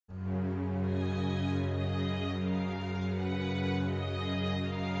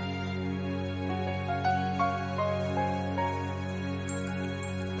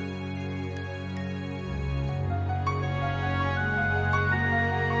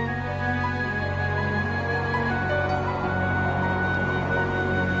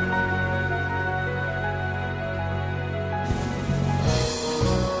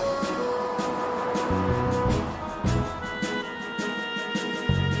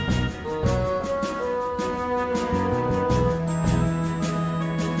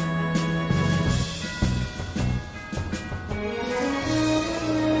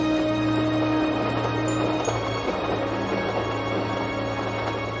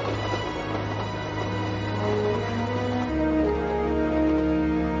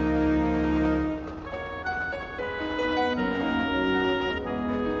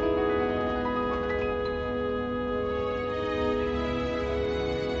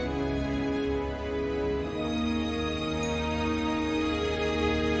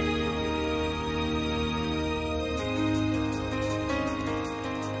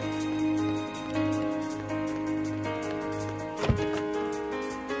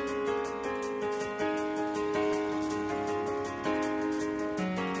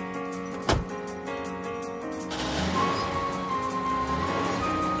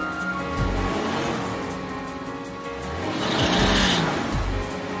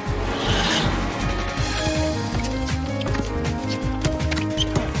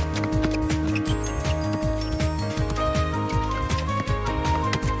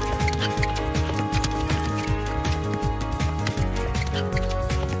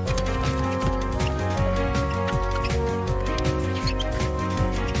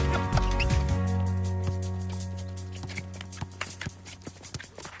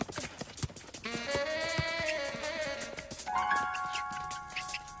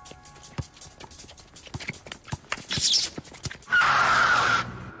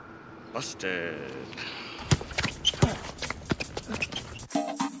Busted.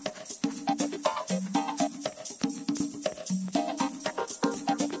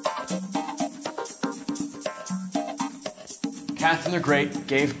 Catherine the Great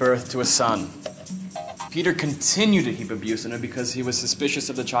gave birth to a son. Peter continued to heap abuse on her because he was suspicious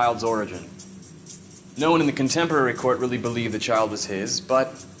of the child's origin. No one in the contemporary court really believed the child was his,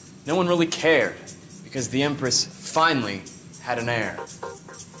 but no one really cared because the Empress finally had an heir.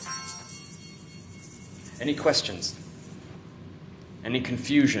 Any questions? Any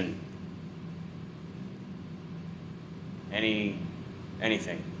confusion?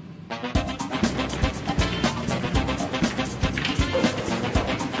 Anything?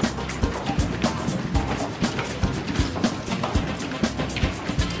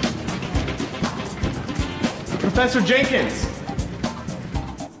 Professor Jenkins!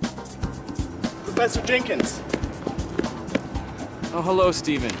 Professor Jenkins! Oh, hello,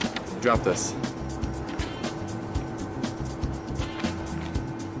 Stephen. Drop this.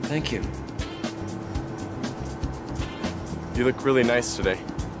 Thank you. You look really nice today.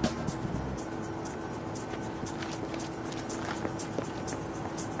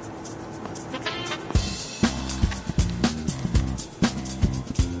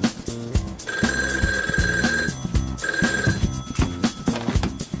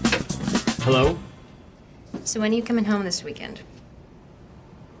 Hello? So when are you coming home this weekend?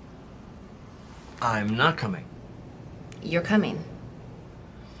 I'm not coming. You're coming.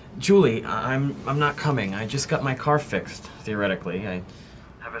 Julie, I'm not coming. I just got my car fixed, theoretically. I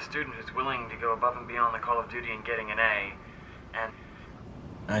have a student who's willing to go above and beyond the call of duty in getting an A, and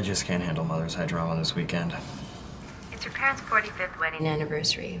I just can't handle Mother's High drama this weekend. It's your parents' 45th wedding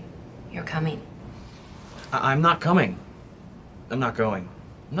anniversary. You're coming. I'm not coming. I'm not going.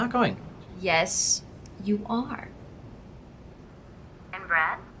 I'm not going. Yes, you are. And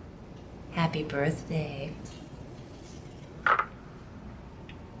Brad? Happy birthday.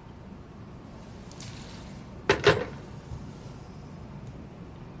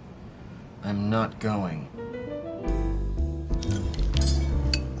 I'm not going.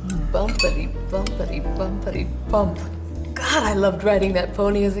 Bumpity, bumpity, bumpity, bump. God, I loved riding that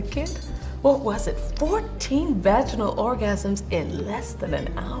pony as a kid. What was it? 14 vaginal orgasms in less than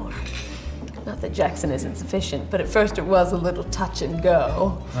an hour. Not that Jackson isn't sufficient, but at first it was a little touch and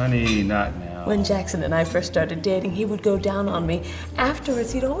go. Honey, not now. When Jackson and I first started dating, he would go down on me.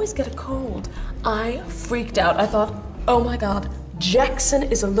 Afterwards, he'd always get a cold. I freaked out. I thought, oh my God, Jackson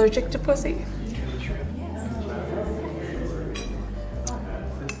is allergic to pussy.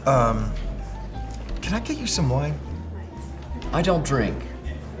 Can I get you some wine? I don't drink,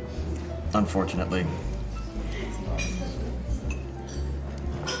 unfortunately.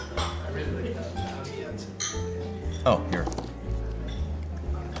 Oh, here.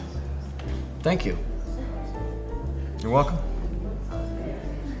 Thank you. You're welcome.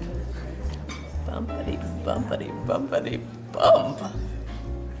 Bumpity, bumpity, bumpity, bump.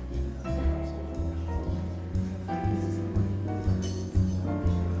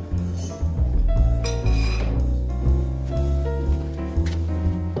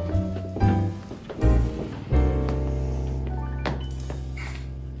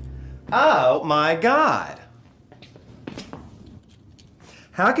 Oh my God!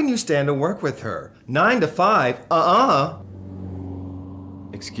 How can you stand to work with her? 9 to 5,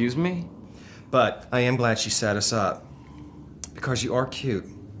 Excuse me? But I am glad she set us up. Because you are cute.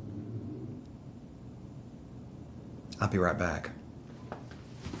 I'll be right back.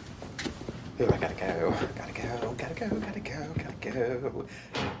 Ooh, I gotta go. Gotta go, gotta go, gotta go, gotta go.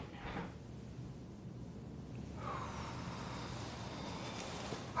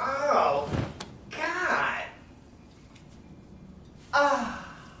 Oh, God! Ah!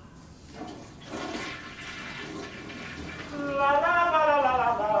 La la la la la la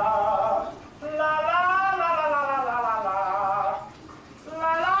la. La la la la la la la la la.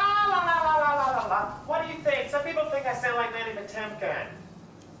 La la la la la la la la. What do you think? Some people think I sound like Mandy Patinkin.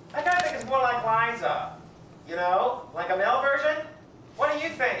 I kinda think it's more like Liza. You know? Like a male version? What do you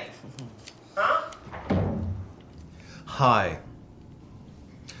think? Huh? Hi.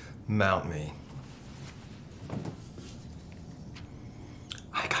 Mount me.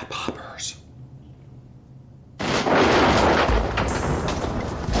 I got poppers.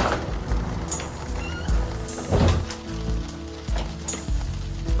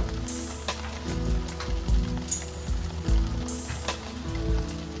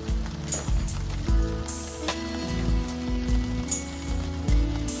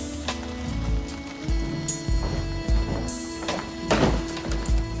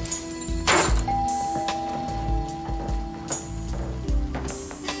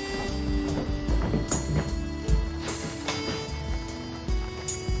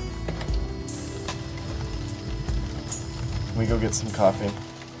 get some coffee.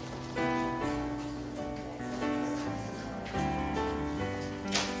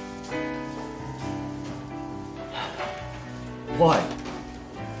 What?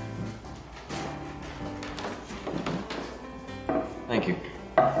 Thank you.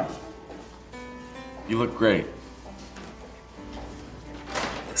 You look great.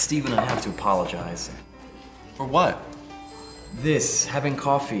 Steven, I have to apologize. For what? This, having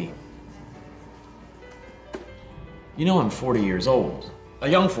coffee. You know I'm 40 years old. A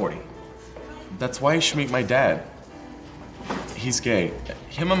young 40. That's why you should meet my dad. He's gay.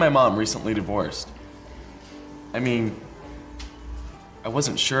 Him and my mom recently divorced. I mean, I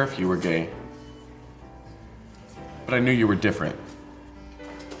wasn't sure if you were gay, but I knew you were different.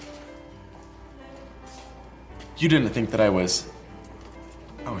 You didn't think that I was...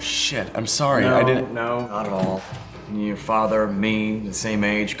 Oh shit, I'm sorry, I didn't... No, not at all. Your father, me, the same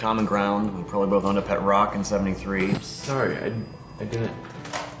age, common ground. We probably both owned a pet rock in '73. Sorry, I didn't...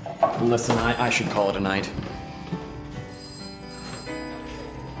 Listen, I should call it a night.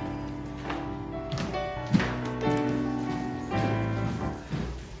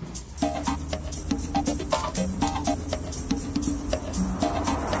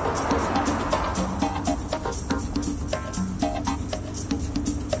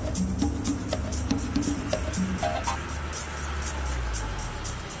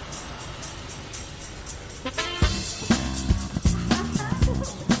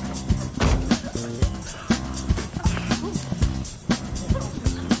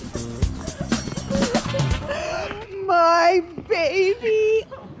 My baby.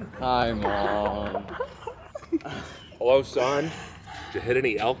 Hi, Mom. Hello, son. Did you hit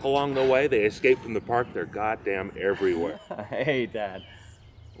any elk along the way? They escaped from the park. They're goddamn everywhere. Hey, Dad.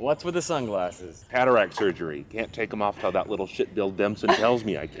 What's with the sunglasses? Cataract surgery. Can't take them off till that little shit Bill Dempson tells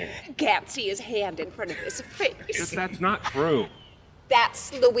me I can't. Can't see his hand in front of his face. That's not true.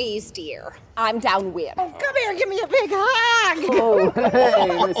 That's Louise, dear. I'm downwind. Oh, come here, give me a big hug. Oh, hey,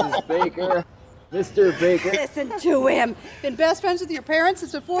 Mrs. Baker. Mr. Baker. Listen to him. Been best friends with your parents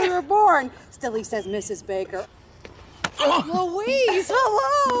since before you were born. Still, he says Mrs. Baker. Louise,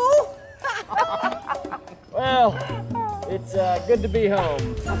 hello. Well, it's good to be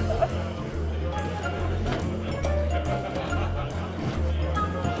home.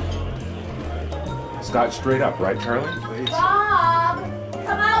 Scotch straight up, right, Charlie? Bob, come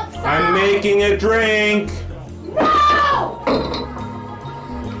outside. I'm making a drink. No!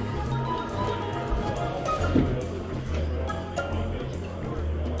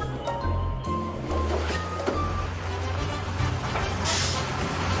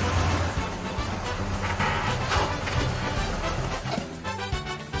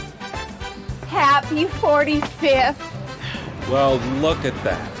 Happy 45th. Well, look at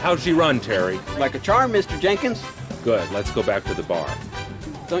that. How'd she run, Terry? Like a charm, Mr. Jenkins. Good. Let's go back to the bar.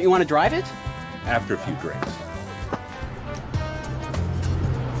 Don't you want to drive it? After a few drinks.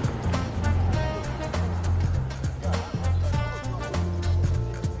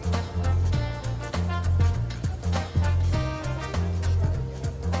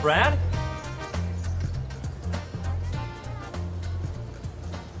 Brad?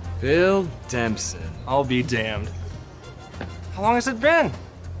 Bill Dempson. I'll be damned. How long has it been?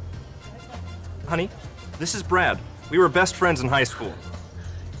 Honey, this is Brad. We were best friends in high school.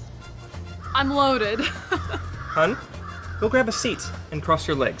 I'm loaded. Hun, go grab a seat and cross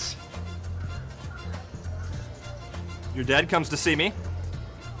your legs. Your dad comes to see me.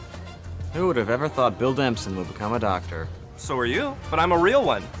 Who would have ever thought Bill Dempson would become a doctor? So are you, but I'm a real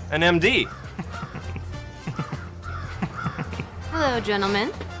one, an MD. Hello,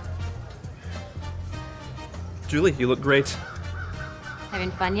 gentlemen. Julie, you look great.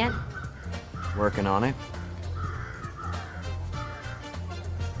 Having fun yet? Working on it.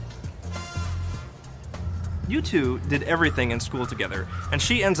 You two did everything in school together, and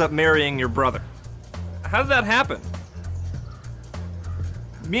she ends up marrying your brother. How did that happen?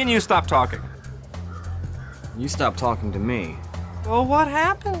 Me and you stopped talking. You stopped talking to me. Well, what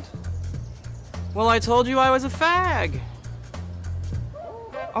happened? Well, I told you I was a fag.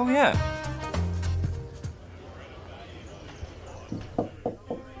 Oh, yeah.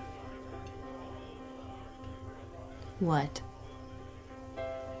 What?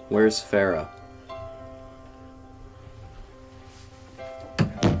 Where's Farah?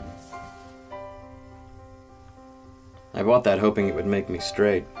 I bought that hoping it would make me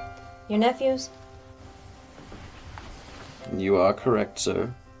straight. Your nephews? You are correct,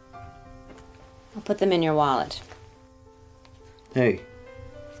 sir. I'll put them in your wallet. Hey.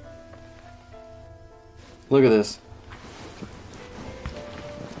 Look at this.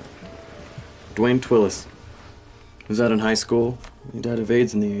 Dwayne Twillis. was out in high school. He died of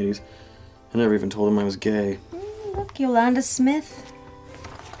AIDS in the 80s. I never even told him I was gay. Look, Yolanda Smith.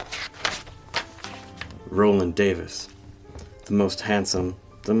 Roland Davis. The most handsome,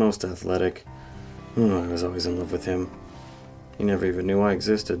 the most athletic. Oh, I was always in love with him. He never even knew I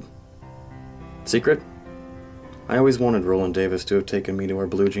existed. Secret? I always wanted Roland Davis to have taken me to our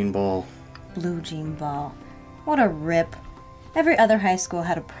Blue Jean Ball. Blue Jean Ball. What a rip. Every other high school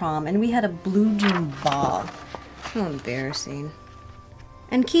had a prom, and we had a Blue Jean Ball. How embarrassing.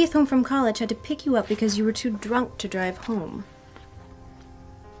 And Keith, home from college, had to pick you up because you were too drunk to drive home.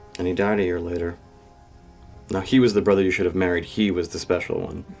 And he died a year later. Now, he was the brother you should have married. He was the special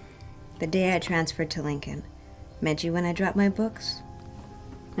one. The day I transferred to Lincoln. Met you when I dropped my books.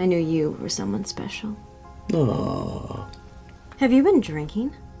 I knew you were someone special. Aww. Have you been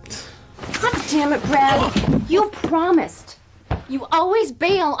drinking? God damn it, Brad. You promised. You always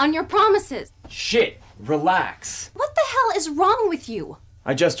bail on your promises. Shit, relax. What the hell is wrong with you?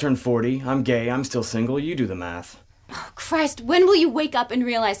 I just turned 40. I'm gay. I'm still single. You do the math. Oh, Christ, when will you wake up and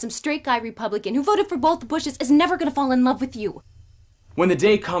realize some straight guy Republican who voted for both Bushes is never gonna fall in love with you? When the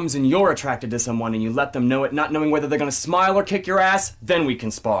day comes and you're attracted to someone and you let them know it, not knowing whether they're gonna smile or kick your ass, then we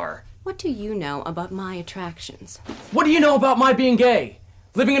can spar. What do you know about my attractions? What do you know about my being gay?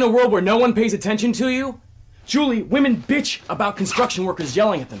 Living in a world where no one pays attention to you? Julie, women bitch about construction workers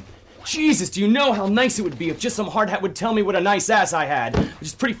yelling at them. Jesus, do you know how nice it would be if just some hardhat would tell me what a nice ass I had? Which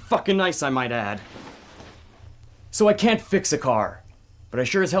is pretty fucking nice, I might add. So I can't fix a car. But I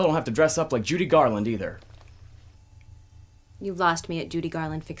sure as hell don't have to dress up like Judy Garland either. You lost me at Judy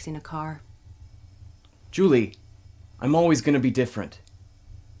Garland fixing a car. Julie, I'm always gonna be different.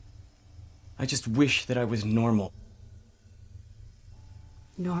 I just wish that I was normal.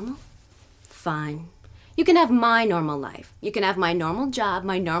 Normal? Fine. You can have my normal life. You can have my normal job,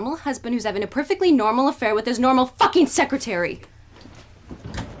 my normal husband who's having a perfectly normal affair with his normal fucking secretary.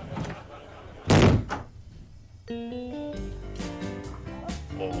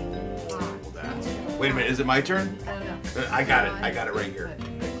 Wait a minute, is it my turn? I got it right here.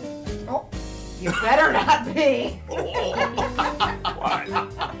 Oh, you better not be. What?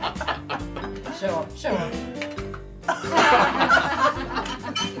 Show him.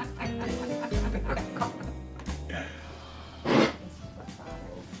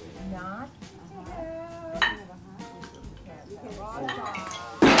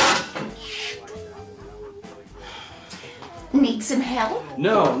 Need some help?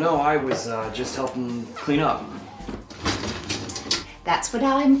 No, I was just helping clean up. That's what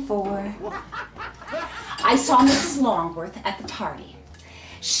I'm for. I saw Mrs. Longworth at the party.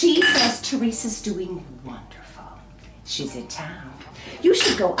 She says Teresa's doing wonderful. She's in town. You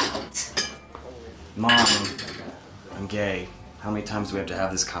should go out. Mom, I'm gay. How many times do we have to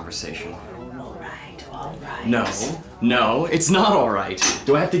have this conversation? All right. No, it's not all right.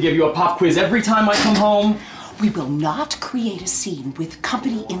 Do I have to give you a pop quiz every time I come home? We will not create a scene with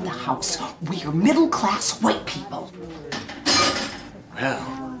company in the house. We're middle-class white people.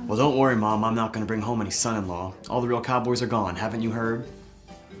 Well, don't worry, Mom. I'm not going to bring home any son-in-law. All the real cowboys are gone. Haven't you heard?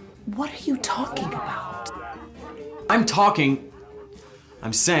 What are you talking about? I'm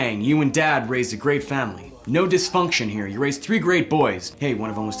saying you and Dad raised a great family. No dysfunction here. You raised 3 great boys. Hey,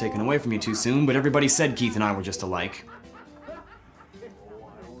 one of them was taken away from you too soon, but everybody said Keith and I were just alike.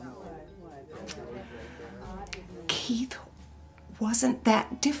 Keith wasn't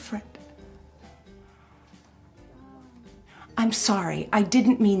that different. I'm sorry, I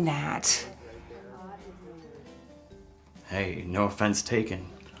didn't mean that. Hey, no offense taken.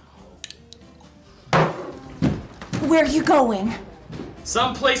 Where are you going?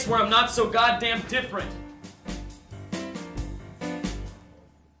 Someplace where I'm not so goddamn different.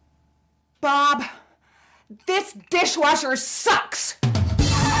 Bob, this dishwasher sucks!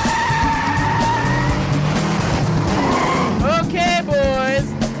 Okay,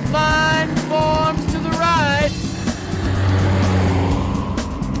 boys. Line forms to the right.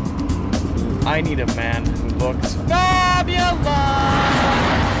 I need a man who looks Fabulous!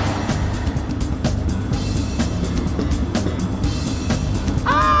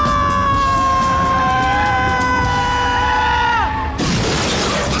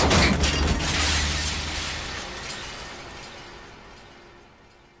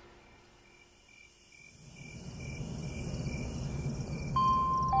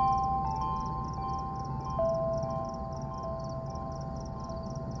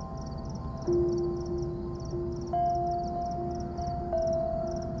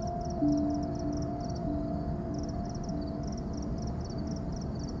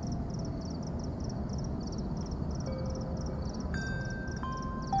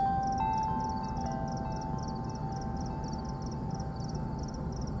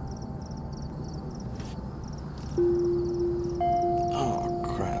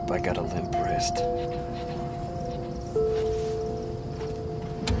 got a limp wrist.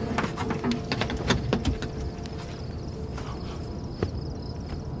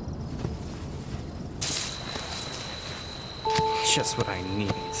 Just what I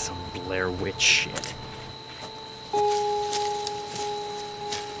need, some Blair Witch shit.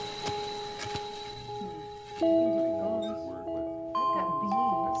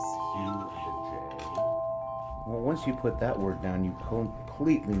 Well, once you put that word down, you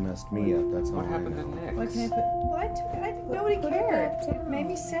completely messed me up. That's all. What happened to Nick? What can I put? Well, I took it. Nobody cared. It made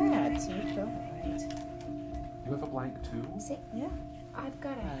me sad. So you go. You have a blank too? See? Yeah. I've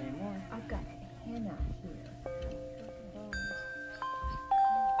got a henna here.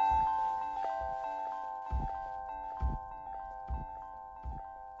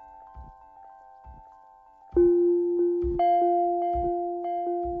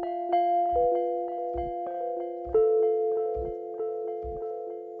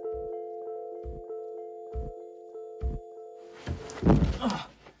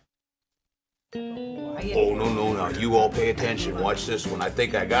 Oh, no. You all pay attention. Watch this one. I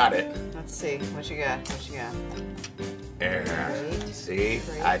think I got it. Let's see. What you got? There. See?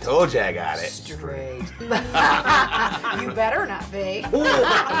 I told you I got it. Straight. You better not be.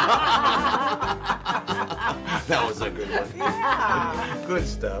 That was a good one. Yeah. Good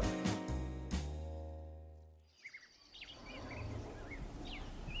stuff.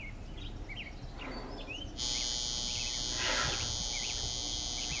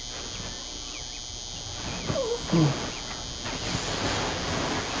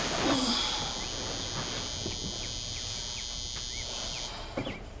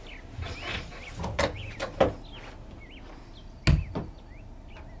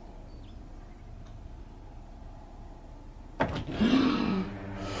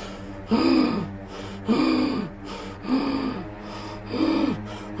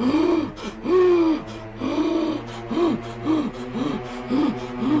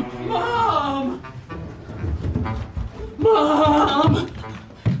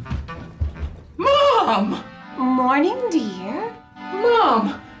 Morning, dear.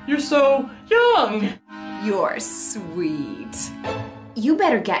 Mom, you're so young. You're sweet. You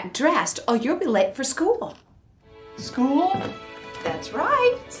better get dressed or you'll be late for school. School? That's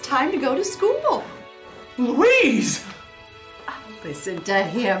right. It's time to go to school. Louise! Listen to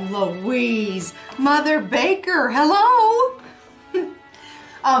him, Louise. Mother Baker, hello.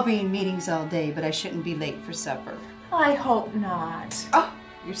 I'll be in meetings all day, but I shouldn't be late for supper. I hope not. Oh,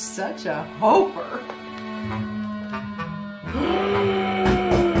 you're such a hoper.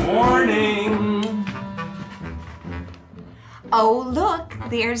 Morning. Oh, look,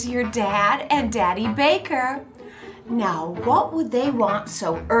 there's your dad and Daddy Baker. Now, what would they want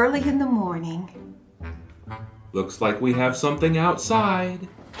so early in the morning? Looks like we have something outside.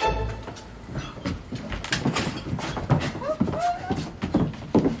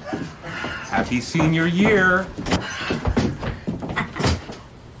 Happy senior year.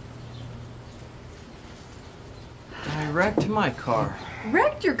 I wrecked my car.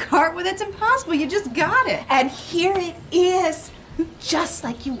 Wrecked your car? Well, that's impossible. You just got it. And here it is, just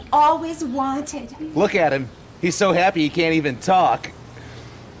like you always wanted. Look at him. He's so happy he can't even talk.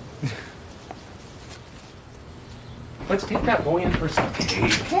 Let's take that boy in for some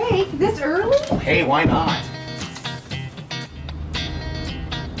cake. Cake? This early? Hey, why not?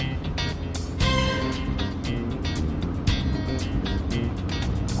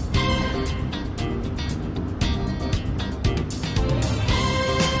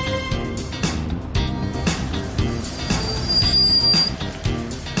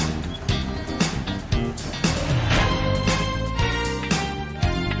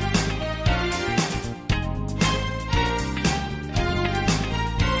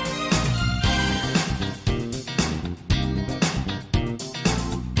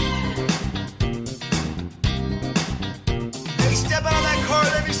 Step out of that car,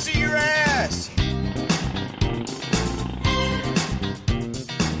 let me see your ass!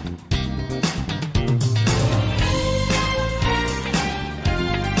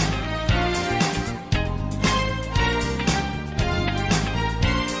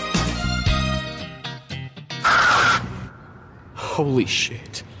 Holy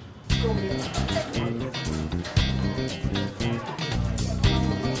shit.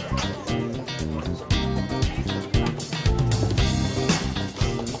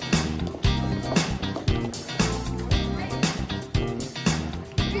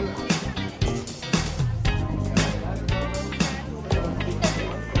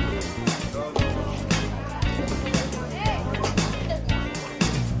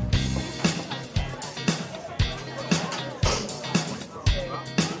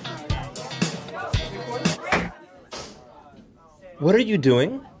 What are you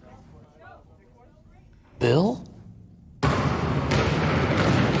doing? Bill?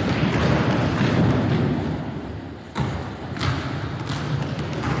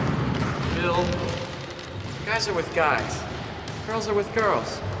 Bill, guys are with guys. Girls are with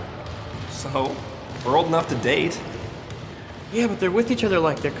girls. So, we're old enough to date. Yeah, but they're with each other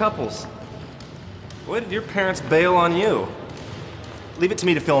like they're couples. What did your parents bail on you? Leave it to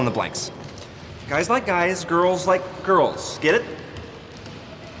me to fill in the blanks. Guys like guys, girls like girls. Get it?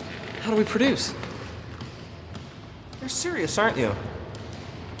 How do we produce? You're serious, aren't you?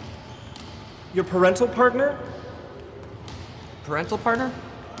 Your parental partner? Parental partner?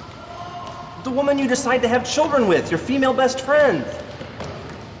 The woman you decide to have children with, your female best friend.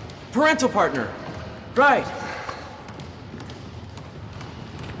 Parental partner. Right.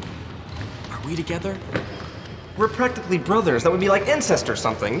 Are we together? We're practically brothers. That would be like incest or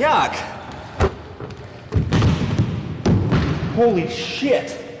something. Yuck. Holy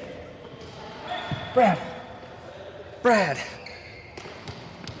shit. Brad.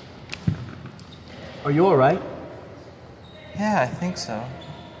 Are you alright? Yeah, I think so.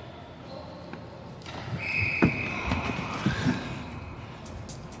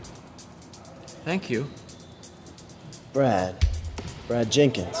 Thank you. Brad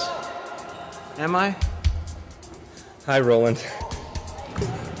Jenkins. Am I? Hi, Roland.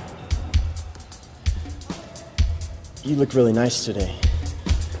 You look really nice today.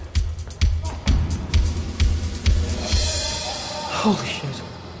 Holy shit.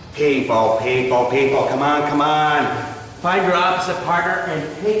 People, come on. Find your opposite partner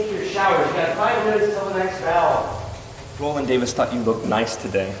and take your showers. You got 5 minutes till the next bell. Roland Davis thought you looked nice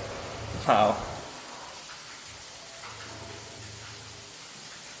today. Wow.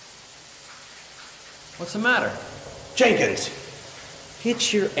 What's the matter? Jenkins,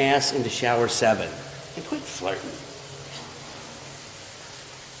 hitch your ass into shower 7 and quit flirting.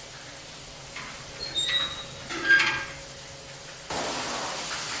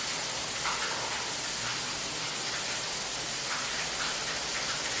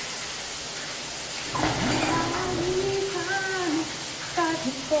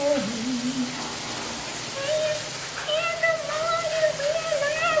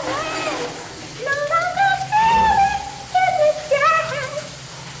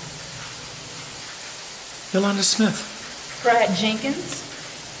 Yolanda Smith. Brad Jenkins?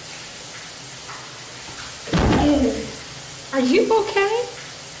 Are you okay?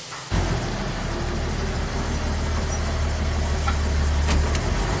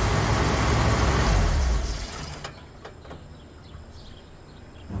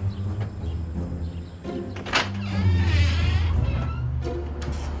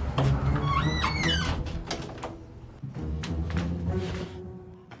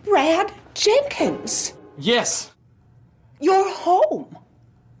 Brad Jenkins! Yes. You're home.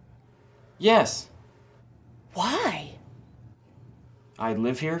 Yes. Why? I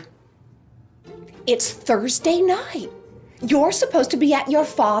live here? It's Thursday night. You're supposed to be at your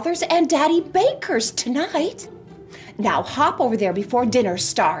father's and Daddy Baker's tonight. Now hop over there before dinner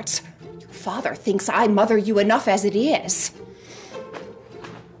starts. Your father thinks I mother you enough as it is.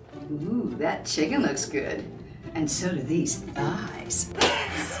 Ooh, that chicken looks good. And so do these thighs.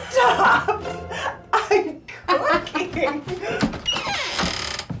 Stop! I'm cooking.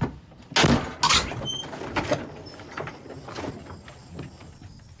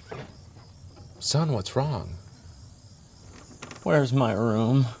 Son, what's wrong? Where's my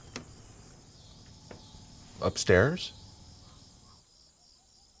room? Upstairs?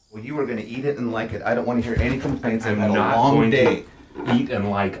 Well, you were going to eat it and like it. I don't want to hear any complaints. I've I'm had a not long going day. to eat and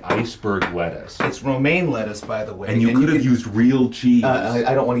like iceberg lettuce. It's romaine lettuce, by the way. And you could have used real cheese.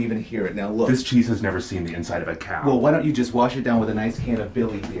 I don't want to even hear it. Now, look. This cheese has never seen the inside of a cow. Well, why don't you just wash it down with a nice can of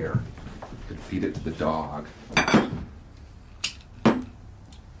Billy beer? Could feed it to the dog.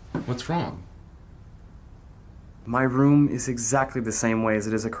 What's wrong? My room is exactly the same way as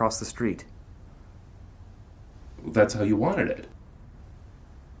it is across the street. That's how you wanted it.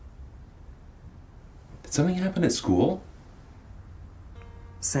 Did something happen at school?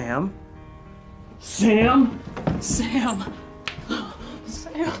 Sam? Sam? Sam.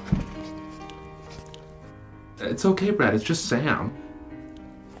 Sam. It's okay, Brad. It's just Sam.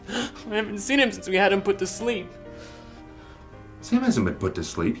 I haven't seen him since we had him put to sleep. Sam hasn't been put to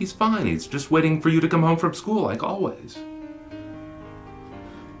sleep. He's fine. He's just waiting for you to come home from school, like always.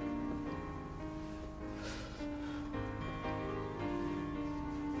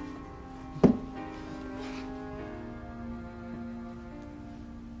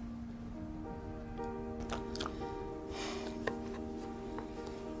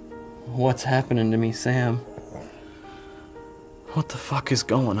 What's happening to me, Sam? What the fuck is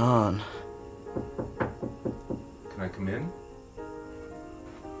going on? Can I come in?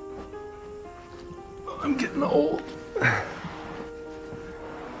 I'm getting old. I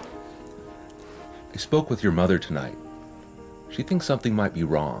spoke with your mother tonight. She thinks something might be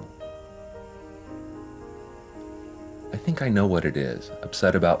wrong. I think I know what it is.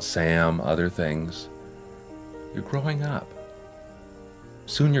 Upset about Sam, other things. You're growing up.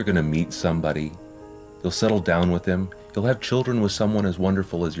 Soon you're gonna meet somebody. You'll settle down with him. You'll have children with someone as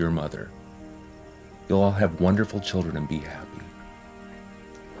wonderful as your mother. You'll all have wonderful children and be happy.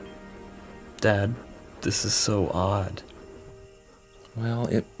 Dad, this is so odd. Well,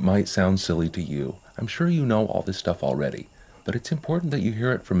 it might sound silly to you. I'm sure you know all this stuff already, but it's important that you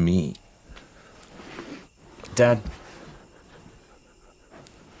hear it from me. Dad.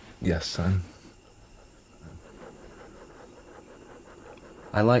 Yes, son?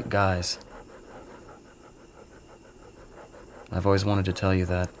 I like guys. I've always wanted to tell you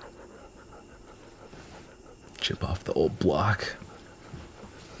that. Chip off the old block.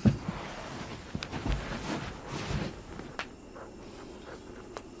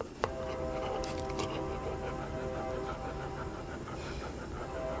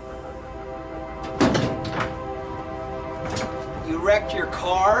 You wrecked your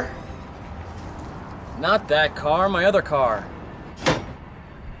car? Not that car, my other car.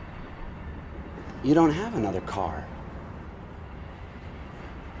 You don't have another car.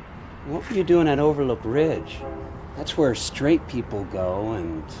 What were you doing at Overlook Ridge? That's where straight people go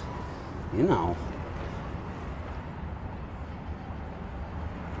and, you know.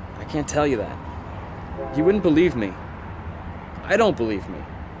 I can't tell you that. You wouldn't believe me. I don't believe me.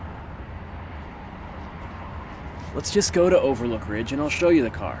 Let's just go to Overlook Ridge and I'll show you the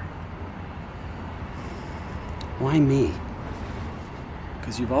car. Why me?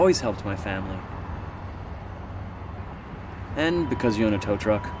 Because you've always helped my family. And because you own a tow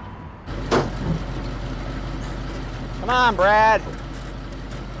truck. Come on, Brad.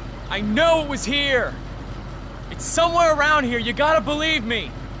 I know it was here. It's somewhere around here. You gotta believe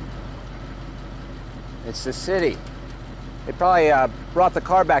me. It's the city. They probably brought the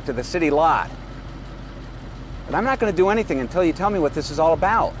car back to the city lot. But I'm not going to do anything until you tell me what this is all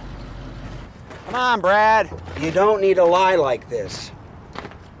about. Come on, Brad. You don't need to lie like this.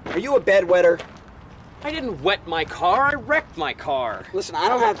 Are you a bedwetter? I didn't wet my car. I wrecked my car. Listen, I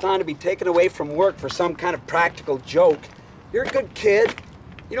don't have time to be taken away from work for some kind of practical joke. You're a good kid.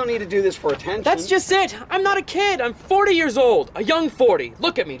 You don't need to do this for attention. That's just it. I'm not a kid. I'm 40 years old. A young 40.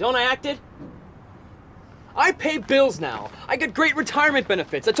 Look at me. Don't I act it? I pay bills now. I get great retirement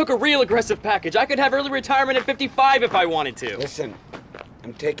benefits. I took a real aggressive package. I could have early retirement at 55 if I wanted to. Listen,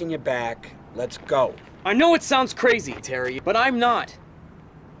 I'm taking you back. Let's go. I know it sounds crazy, Terry, but I'm not.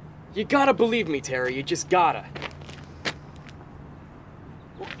 You gotta believe me, Terry. You just gotta.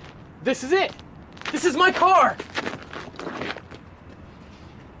 This is it. This is my car.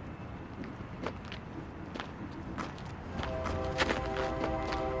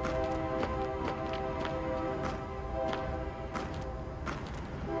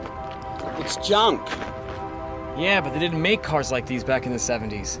 It's junk. Yeah, but they didn't make cars like these back in the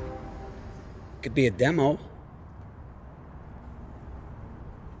 70s. Could be a demo.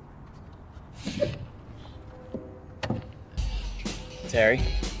 Terry,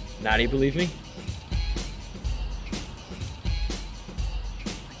 now do you believe me?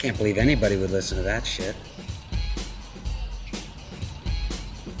 I can't believe anybody would listen to that shit.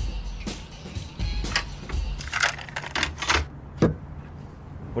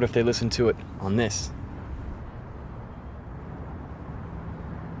 What if they listen to it on this?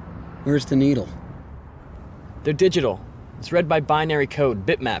 Where's the needle? They're digital. It's read by binary code,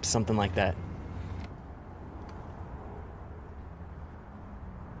 bitmaps, something like that.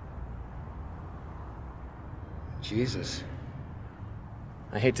 Jesus.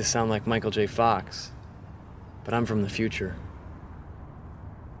 I hate to sound like Michael J. Fox, but I'm from the future.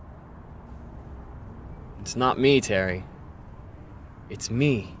 It's not me, Terry. It's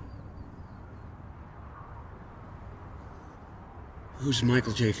me. Who's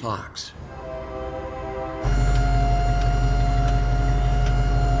Michael J. Fox?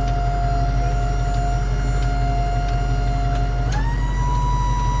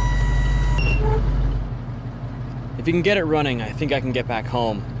 If you can get it running, I think I can get back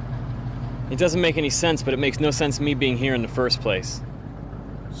home. It doesn't make any sense, but it makes no sense me being here in the first place.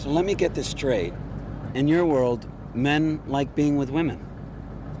 So let me get this straight. In your world, men like being with women.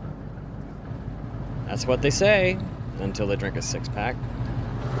 That's what they say, until they drink a six-pack.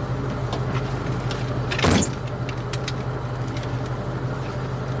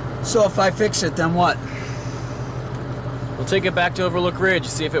 So if I fix it, then what? We'll take it back to Overlook Ridge,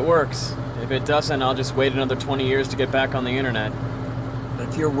 see if it works. If it doesn't, I'll just wait another 20 years to get back on the internet. But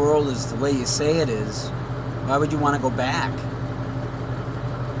if your world is the way you say it is, why would you want to go back?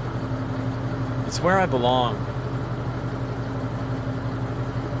 It's where I belong.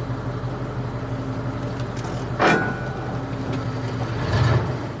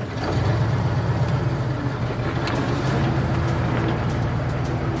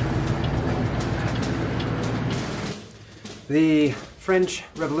 The French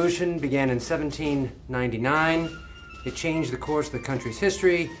Revolution began in 1799. It changed the course of the country's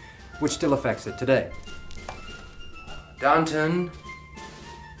history, which still affects it today. Danton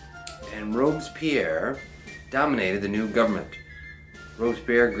and Robespierre dominated the new government.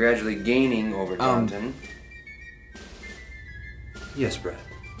 Robespierre gradually gaining over Danton. Yes, Brad.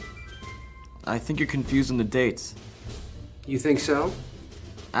 I think you're confusing the dates. You think so?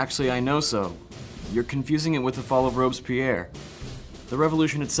 Actually, I know so. You're confusing it with the fall of Robespierre. The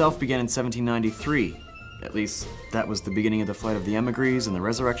revolution itself began in 1793. At least, that was the beginning of the flight of the emigres and the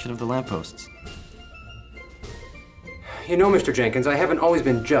resurrection of the lampposts. You know, Mr. Jenkins, I haven't always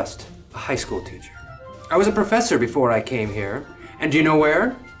been just a high school teacher. I was a professor before I came here. And do you know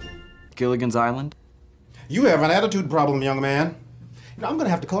where? Gilligan's Island? You have an attitude problem, young man. You know, I'm gonna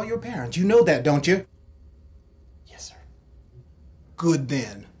have to call your parents. You know that, don't you? Yes, sir. Good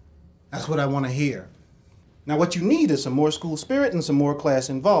then. That's what I want to hear. Now, what you need is some more school spirit and some more class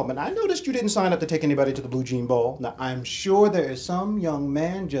involvement. I noticed you didn't sign up to take anybody to the Blue Jean Ball. Now, I'm sure there is some young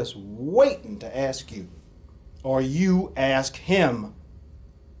man just waiting to ask you. Or you ask him.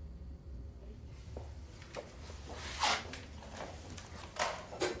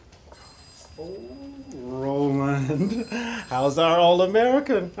 Oh, Roland. How's our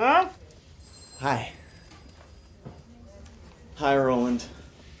All-American, huh? Hi. Hi, Roland.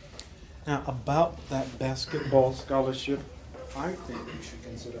 Now, about that basketball scholarship, I think you should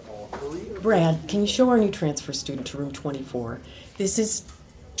consider all three. Brad, can you show our new transfer student to room 24? This is...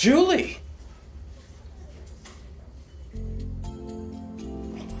 Julie!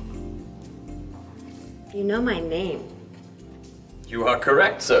 You know my name. You are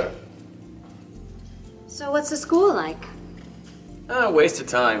correct, sir. So what's the school like? Waste of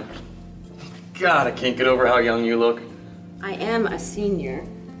time. God, I can't get over how young you look. I am a senior.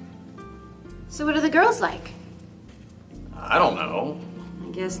 So what are the girls like? I don't know.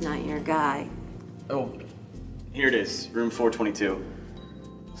 I guess not your guy. Oh, here it is, room 422.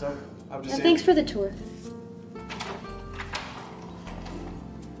 So, I'll just Thanks for the tour.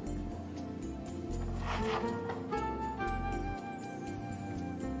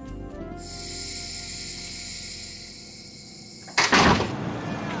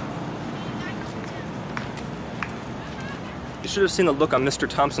 You should have seen the look on Mr.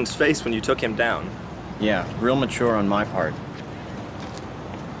 Thompson's face when you took him down. Yeah, real mature on my part.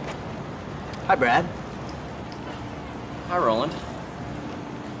 Hi, Brad. Hi, Roland.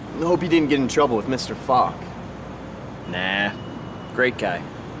 I hope you didn't get in trouble with Mr. Falk. Nah, great guy.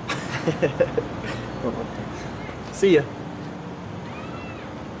 See ya.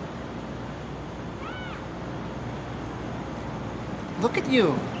 Look at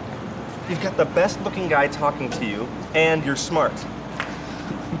you. You've got the best looking guy talking to you, and you're smart.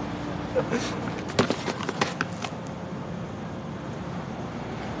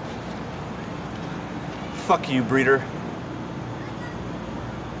 Fuck you, breeder.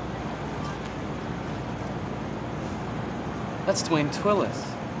 That's Dwayne Twillis.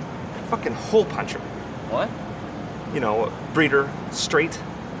 Fucking hole puncher. What? You know, breeder, straight.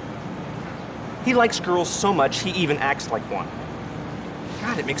 He likes girls so much he even acts like one.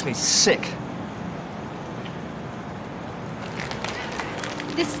 God, it makes me sick.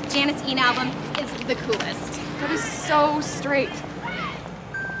 This Janice Ian album is the coolest. That is so straight.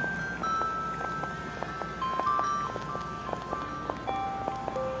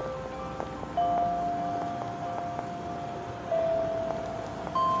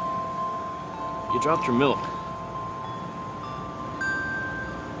 You dropped your milk.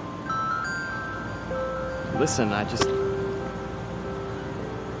 Listen, I just...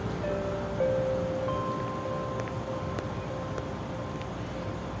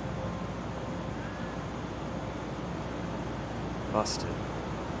 Busted.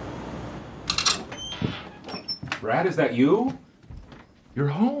 Brad, is that you? You're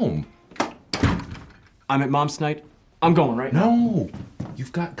home. I'm at Mom's tonight. I'm going right now. No,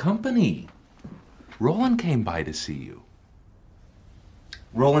 you've got company. Roland came by to see you.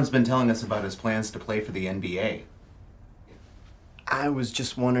 Roland's been telling us about his plans to play for the NBA. I was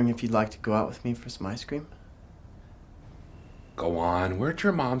just wondering if you'd like to go out with me for some ice cream. Go on, we're at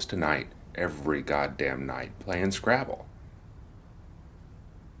your mom's tonight. Every goddamn night, playing Scrabble.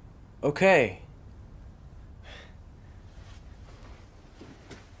 Okay.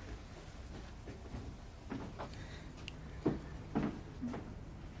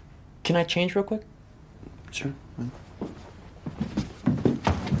 Can I change real quick? Sure.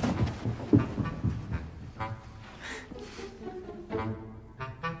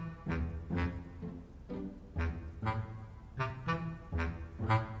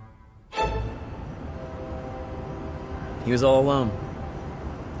 He was all alone.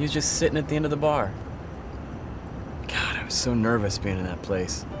 He was just sitting at the end of the bar. God, I was so nervous being in that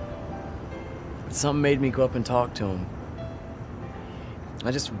place. But something made me go up and talk to him.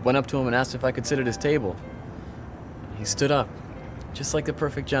 I just went up to him and asked if I could sit at his table. He stood up, just like the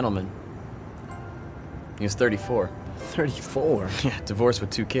perfect gentleman. He was 34. 34? Yeah, divorced with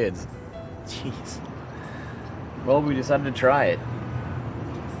 2 kids. Jeez. Well, we decided to try it.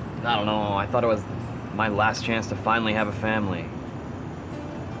 I don't know, I thought it was my last chance to finally have a family.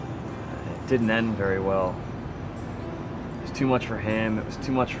 It didn't end very well. It was too much for him, it was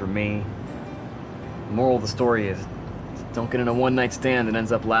too much for me. The moral of the story is, don't get in a one-night stand that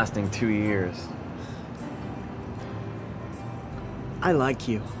ends up lasting 2 years. I like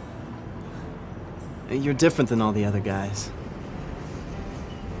you. You're different than all the other guys.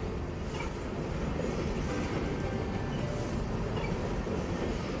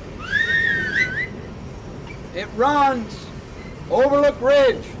 It runs. Overlook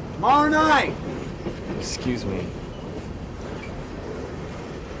Ridge. Tomorrow night. Excuse me.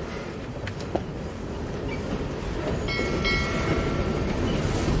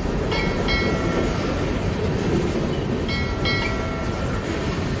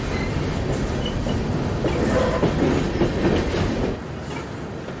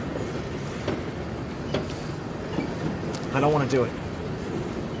 I don't want to do it.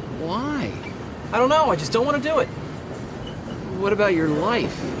 Why? I don't know, I just don't want to do it. What about your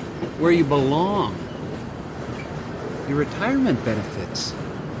life? Where you belong? Your retirement benefits?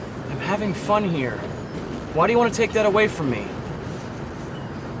 I'm having fun here. Why do you want to take that away from me?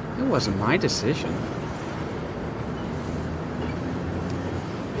 It wasn't my decision.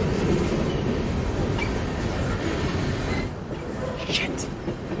 Shit.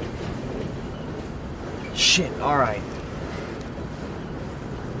 Shit, alright.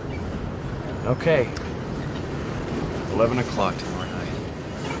 Okay. 11 o'clock tomorrow night.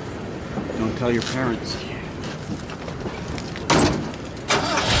 Don't tell your parents.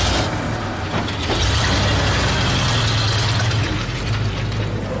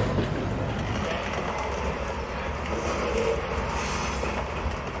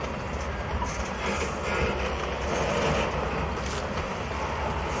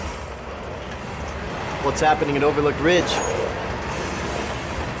 What's happening at Overlook Ridge?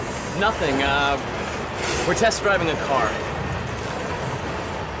 Nothing, we're test driving a car.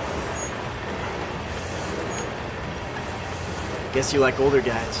 Guess you like older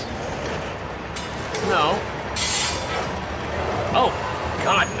guys. No. Oh,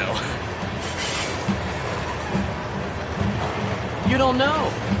 God, no. You don't know.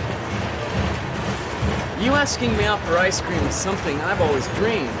 You asking me out for ice cream is something I've always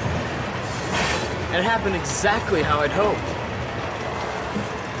dreamed. It happened exactly how I'd hoped.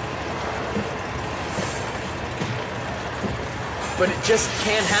 But it just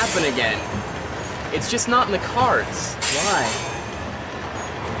can't happen again. It's just not in the cards. Why?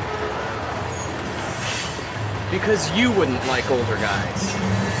 Because you wouldn't like older guys.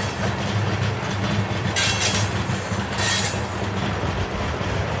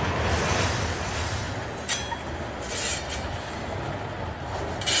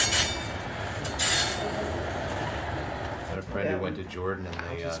 I had a friend who went to Jordan and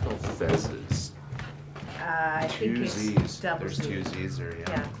they fezzes. I think Two it's Z's. double There's Z. 2 Z's there, yeah.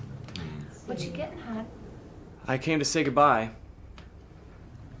 Yeah. What you getting, hon? I came to say goodbye.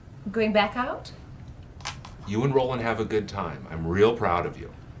 Going back out? You and Roland have a good time. I'm real proud of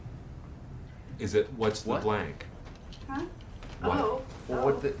you. Is it, what's the blank? Huh? What? Oh. Well,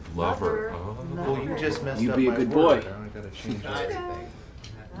 what the Lover. Well, you just messed You up be a my good word. boy. Now I gotta change everything.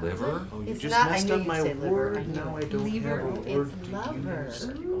 Liver? Oh, you It's just not, I messed knew up you'd my say liver. word. I knew Now I it. don't Liver. have a It's word to lover. use.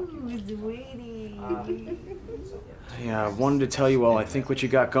 Who's waiting? I wanted to tell you all I think what you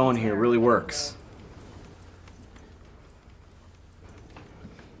got going here really works.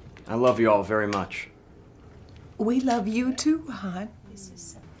 I love you all very much. We love you too, hon.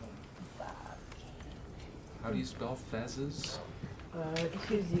 How do you spell fezzes?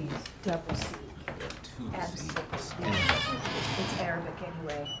 2 Z's, double C. 2 Z's. It's Arabic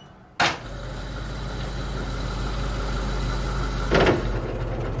anyway.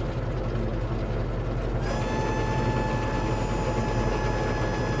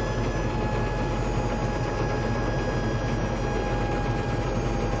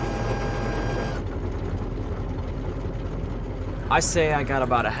 I say I got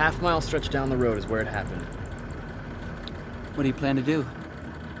about a half-mile stretch down the road is where it happened. What do you plan to do?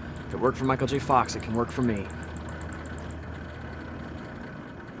 If it worked for Michael J. Fox, it can work for me.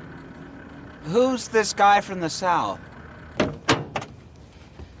 Who's this guy from the South?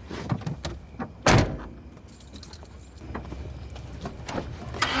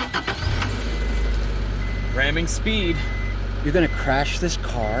 Ramming speed. You're gonna crash this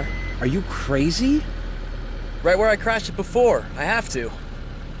car? Are you crazy? Right where I crashed it before. I have to.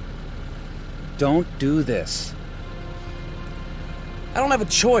 Don't do this. I don't have a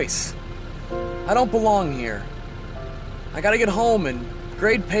choice. I don't belong here. I gotta get home and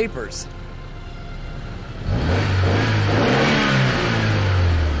grade papers.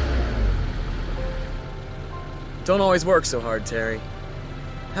 Don't always work so hard, Terry.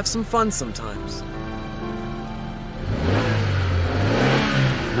 Have some fun sometimes.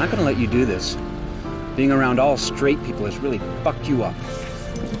 I'm not gonna let you do this. Being around all straight people has really fucked you up.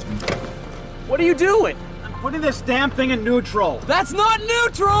 What are you doing? I'm putting this damn thing in neutral. That's not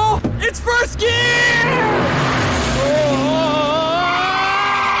neutral! It's first gear!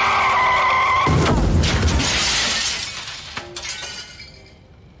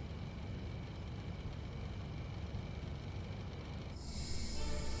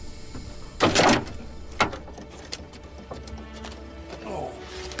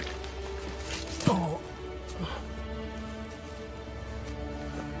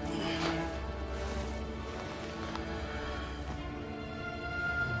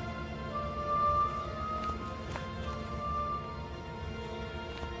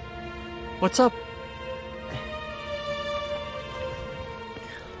 What's up?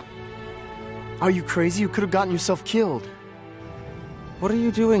 Are you crazy? You could have gotten yourself killed. What are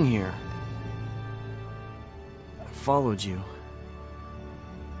you doing here? I followed you.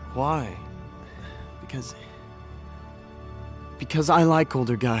 Why? Because I like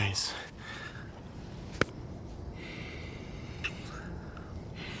older guys.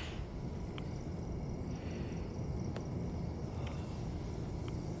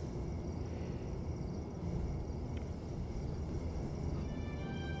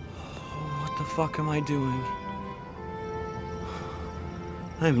 What the fuck am I doing?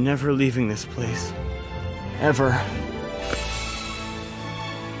 I'm never leaving this place. Ever.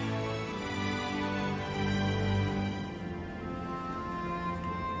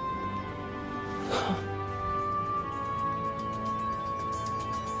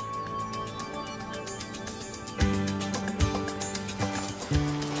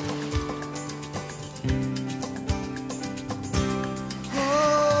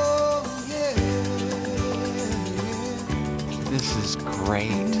 This is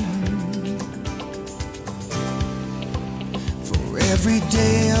great. For every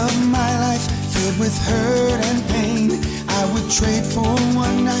day of my life filled with hurt and pain, I would trade for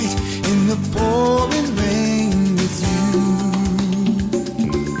one night in the pouring rain with you.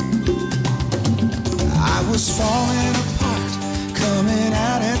 I was falling apart, coming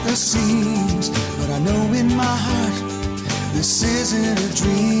out at the seams, but I know in my heart this isn't a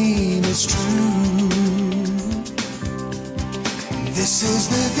dream, it's true. This is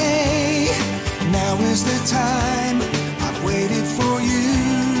the day, now is the time. I've waited for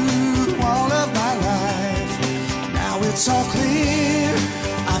you all of my life. Now it's all clear,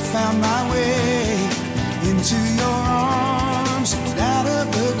 I found my way into your arms, out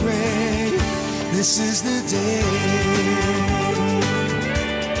of the grave. This is the day.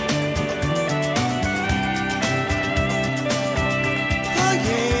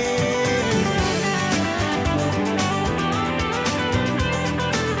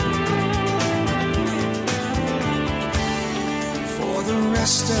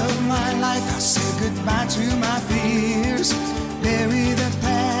 Rest of my life, I'll say goodbye to my fears, bury the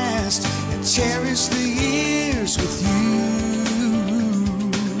past and cherish the years with you.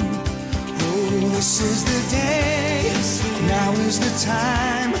 Oh, this is the day, now is the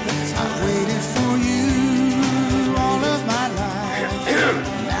time. I've waited for you all of my life.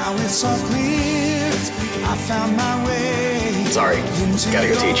 Now it's all clear, I found my way. Sorry, gotta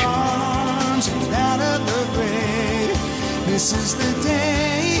go teach. Arms out of the grave. This is the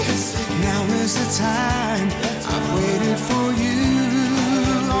day, now is the time. I've waited for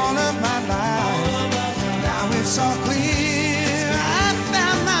you all of my life. Now it's all clear, I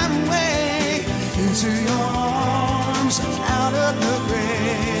found my way into your arms, out of the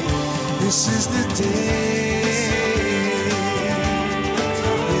grave. This is the day,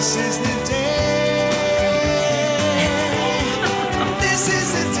 this is the day, this is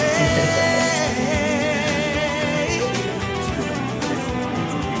the day.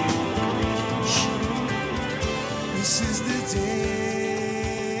 This is the day.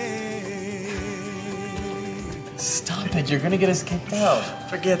 David, you're gonna get us kicked out.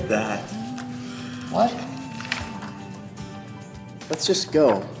 Forget that. What? Let's just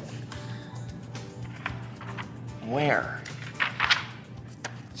go. Where?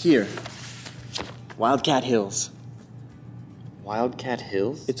 Here. Wildcat Hills. Wildcat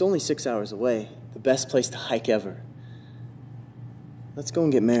Hills? It's only 6 hours away. The best place to hike ever. Let's go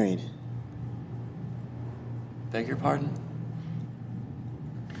and get married. Beg your pardon?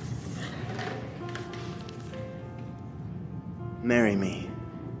 Marry me.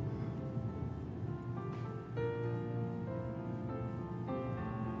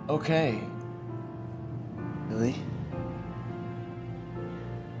 Okay. Really?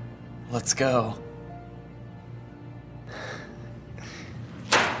 Let's go.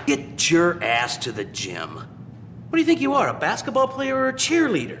 Get your ass to the gym. What do you think you are, a basketball player or a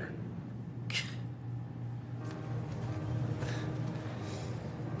cheerleader?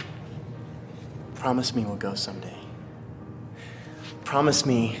 Promise me we'll go someday. Promise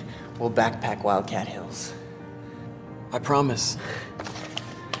me we'll backpack Wildcat Hills. I promise.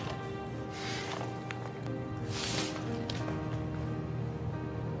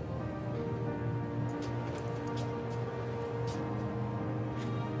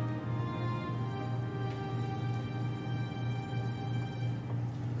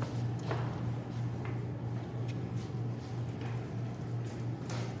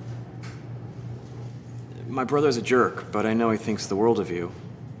 My brother's a jerk, but I know he thinks the world of you.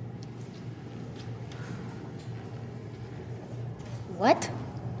 What?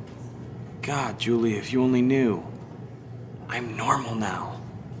 God, Julie, if you only knew. I'm normal now.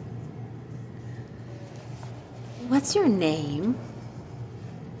 What's your name?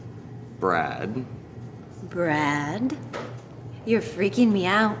 Brad. Brad? You're freaking me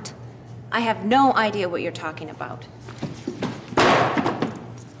out. I have no idea what you're talking about.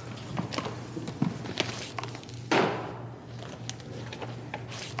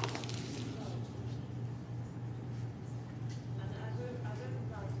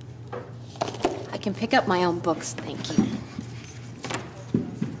 I can pick up my own books, thank you.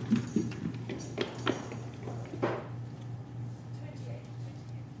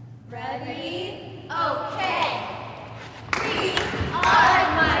 Ready? Okay. We are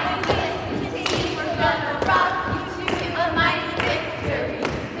mighty victory. We're gonna rock you to a mighty victory.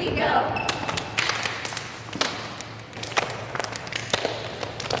 We go.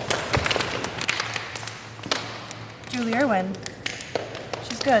 Julie Irwin.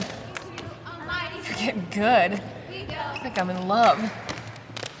 She's good. You're getting good. I think I'm in love.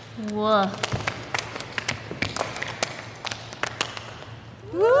 Whoa.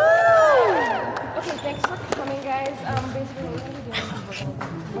 Okay, thanks for coming, guys. Basically, what we're going to be doing is we're going to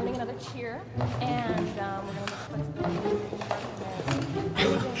be learning another cheer, and we're going to look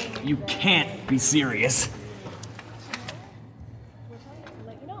flexibility. You can't be serious.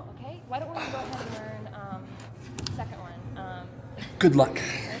 Let you know, okay? Why don't we go ahead and learn the second one? Good luck.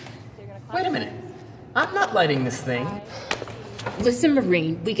 Wait a minute. I'm not lighting this thing. Listen,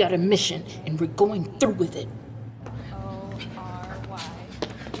 Marine, we got a mission, and we're going through with it.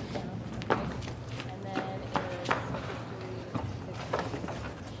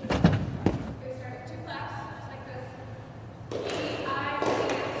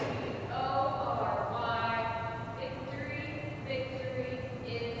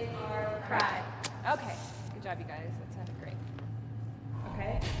 Cry. Okay, good job, you guys. That sounded great.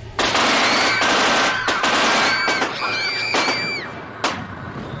 Okay.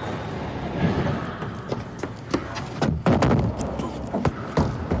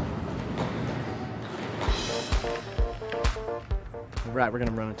 All right, we're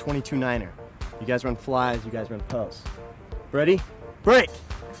gonna run a 22-9er. You guys run flies, you guys run posts. Ready? Break!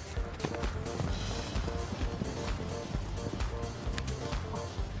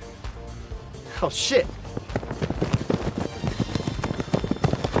 Oh shit!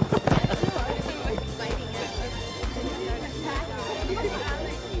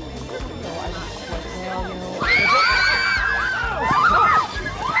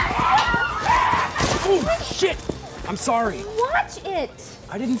 Oh, shit! I'm sorry. Watch it!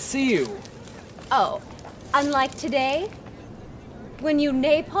 I didn't see you. Oh, unlike today? When you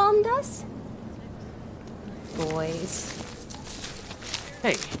napalmed us? Boys.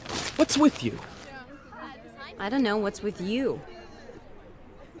 Hey, what's with you? I don't know what's with you.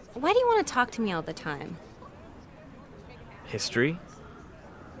 Why do you want to talk to me all the time? History?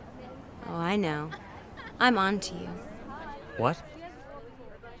 Oh, I know. I'm on to you. What?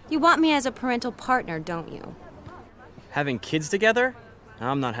 You want me as a parental partner, don't you? Having kids together?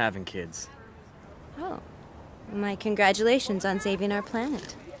 I'm not having kids. Oh. My congratulations on saving our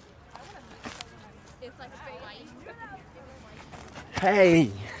planet. Hey,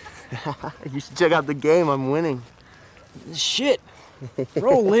 you should check out the game. I'm winning. Shit.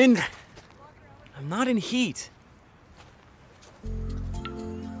 Roland. I'm not in heat.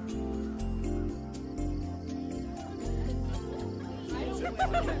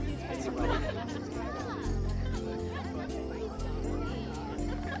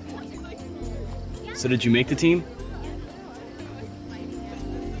 So did you make the team?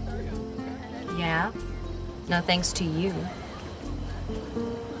 Yeah. No thanks to you.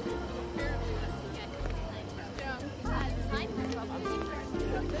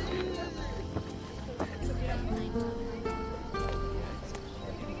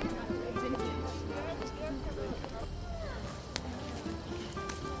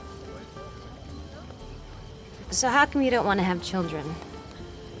 So how come you don't want to have children?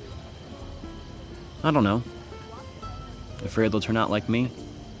 I don't know. Afraid they'll turn out like me?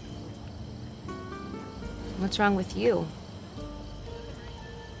 What's wrong with you?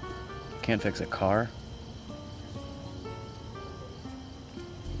 Can't fix a car?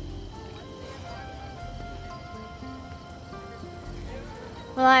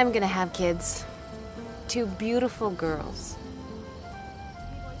 Well, I'm gonna have kids. 2 beautiful girls.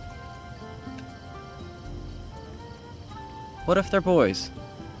 What if they're boys?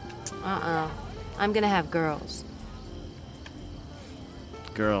 I'm gonna have girls.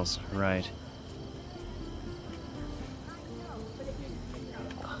 Girls, right.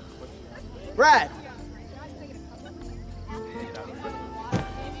 Brad!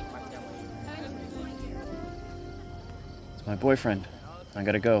 It's my boyfriend. I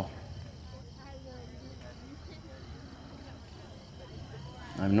gotta go.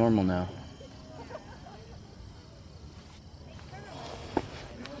 I'm normal now.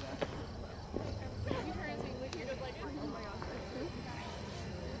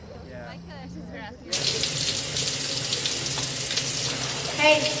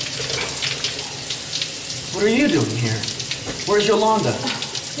 Hey. What are you doing here? Where's Yolanda?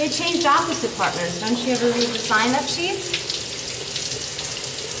 They changed office departments. Don't you ever read the sign-up sheets?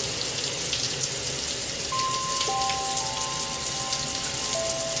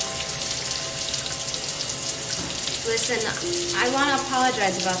 Listen, I want to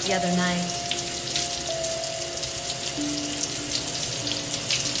apologize about the other night.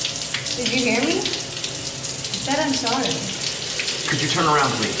 Did you hear me? I said I'm sorry. Could you turn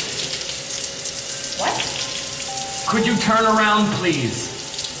around, please? What? Could you turn around, please?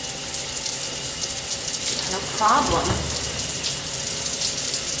 No problem.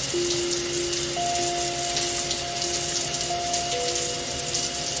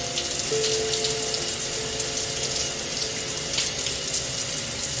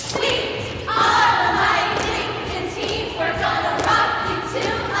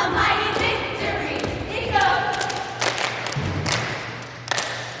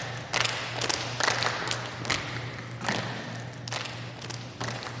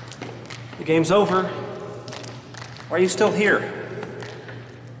 The game's over. Why are you still here?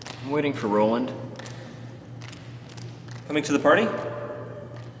 I'm waiting for Roland. Coming to the party?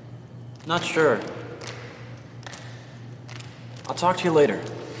 Not sure. I'll talk to you later.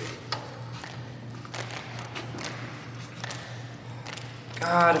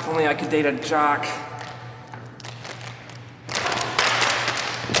 God, if only I could date a jock.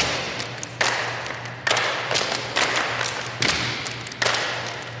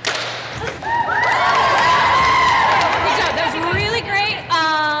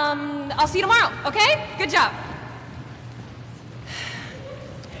 I'll see you tomorrow, okay? Good job.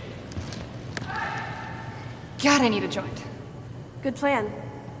 God, I need a joint. Good plan.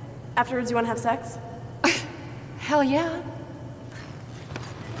 Afterwards, you want to have sex? Hell yeah.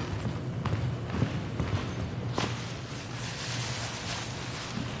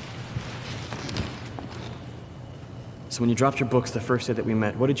 So when you dropped your books the first day that we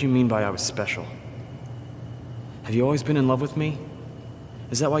met, what did you mean by I was special? Have you always been in love with me?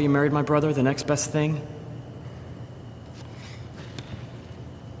 Is that why you married my brother, the next best thing?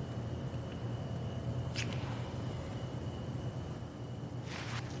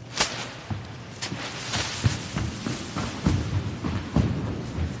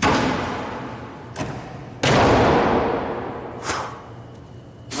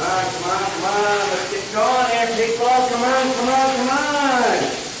 Come on, let's get going here, people. Come on.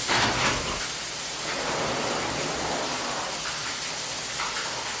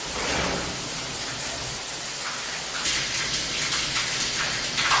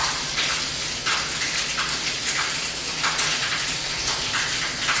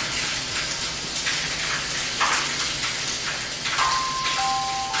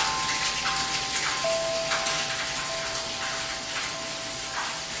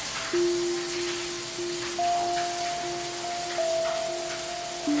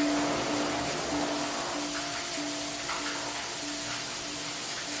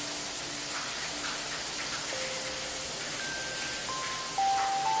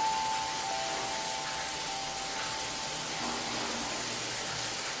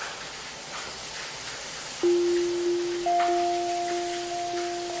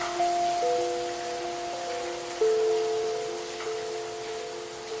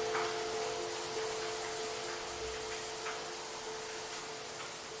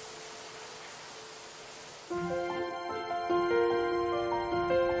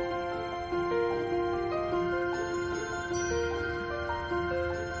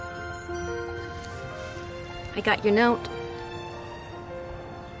 I got your note.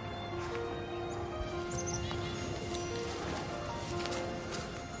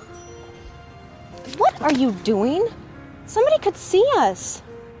 What are you doing? Somebody could see us.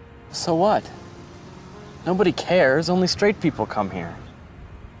 So what? Nobody cares. Only straight people come here.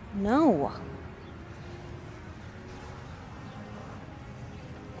 No.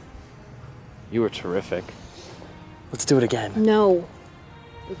 You were terrific. Let's do it again. No.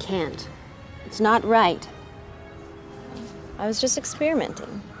 We can't. It's not right. I was just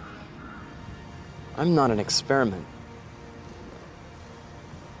experimenting. I'm not an experiment.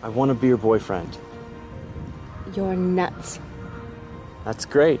 I want to be your boyfriend. You're nuts. That's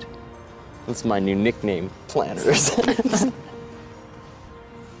great. That's my new nickname, Planners.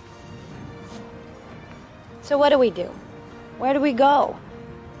 So what do we do? Where do we go?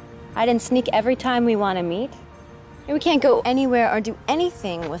 Hide and sneak every time we want to meet? We can't go anywhere or do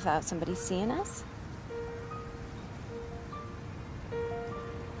anything without somebody seeing us.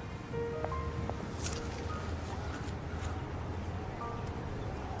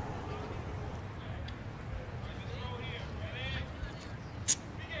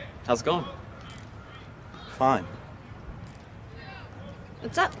 How's it going? Fine.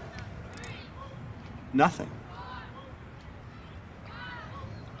 What's up? Nothing.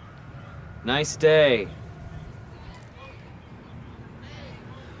 Nice day.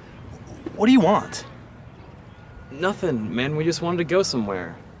 What do you want? Nothing, man. We just wanted to go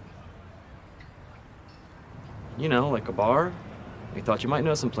somewhere. You know, like a bar. We thought you might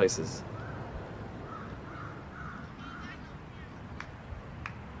know some places.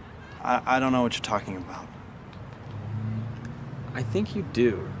 I don't know what you're talking about. I think you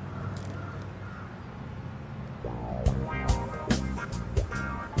do.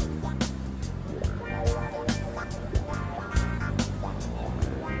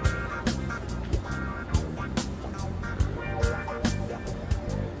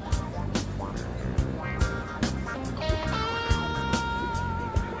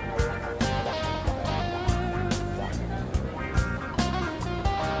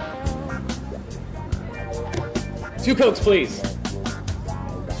 Two Cokes, please.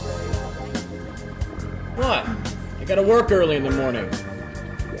 What? I gotta work early in the morning.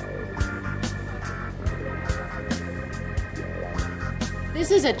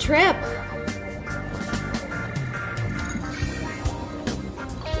 This is a trip.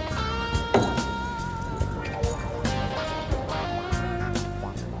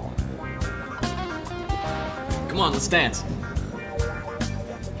 Come on, let's dance.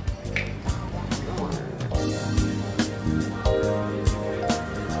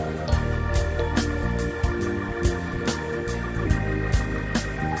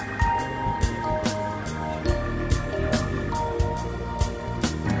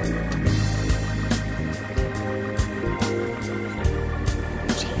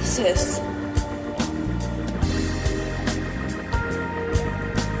 Jesus.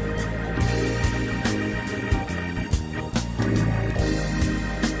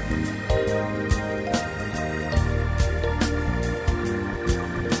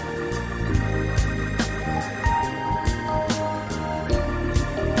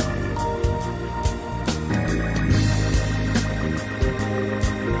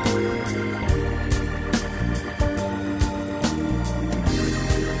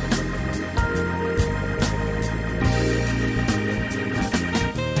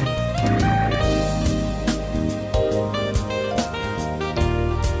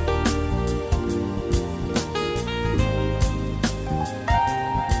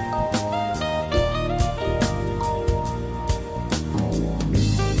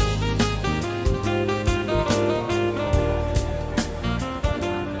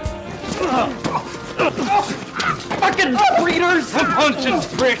 Fucking breeders! I'm punching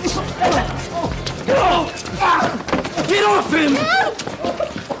pricks! Get off him!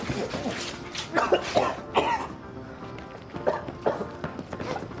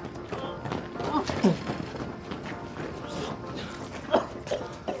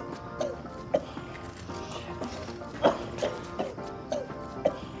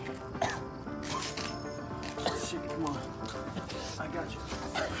 Shit, come on. I got you.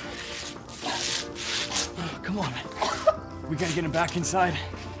 Come on. We gotta get him back inside.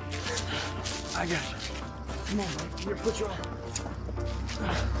 I got you. Come on, man. Here, put your arm.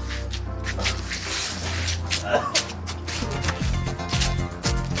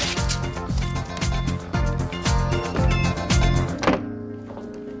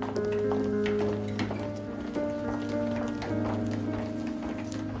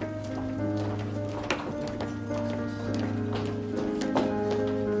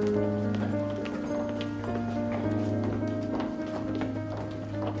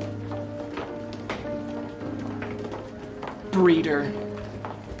 breeder.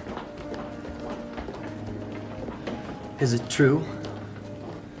 Is it true?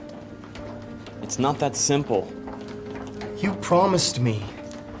 It's not that simple. You promised me.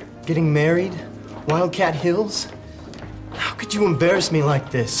 Getting married? Wildcat Hills? How could you embarrass me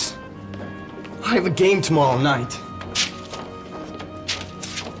like this? I have a game tomorrow night.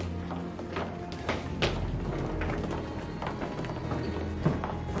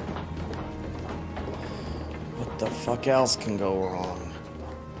 What the fuck else can go wrong?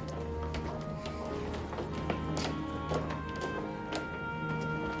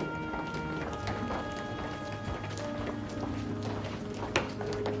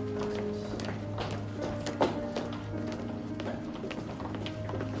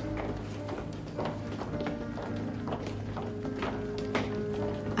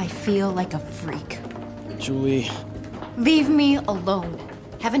 I feel like a freak. Julie. Leave me alone.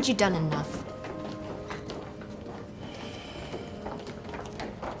 Haven't you done enough?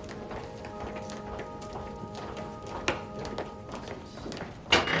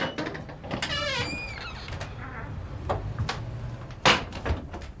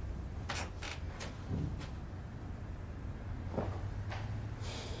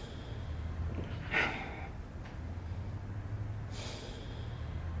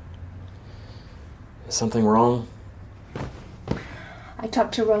 Is something wrong? I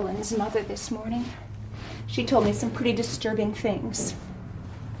talked to Roland's mother this morning. She told me some pretty disturbing things.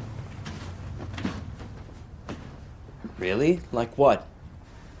 Really? Like what?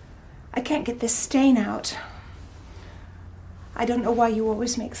 I can't get this stain out. I don't know why you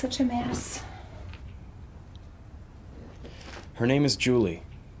always make such a mess. Her name is Julie.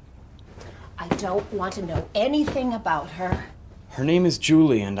 I don't want to know anything about her. Her name is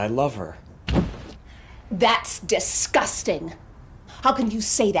Julie, and I love her. That's disgusting. How can you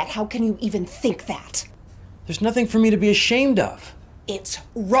say that? How can you even think that? There's nothing for me to be ashamed of. It's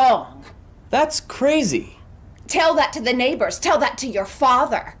wrong. That's crazy. Tell that to the neighbors. Tell that to your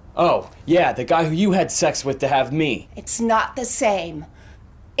father. Oh, yeah, the guy who you had sex with to have me. It's not the same.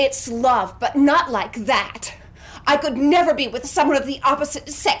 It's love, but not like that. I could never be with someone of the opposite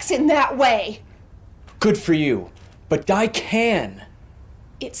sex in that way. Good for you. But I can.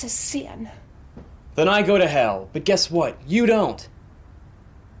 It's a sin. Then I go to hell. But guess what? You don't.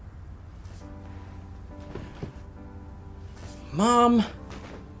 Mom.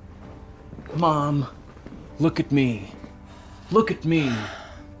 Mom. Look at me. Look at me.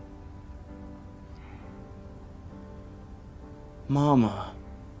 Mama.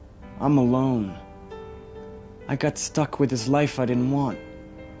 I'm alone. I got stuck with this life I didn't want.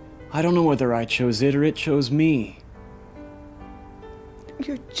 I don't know whether I chose it or it chose me.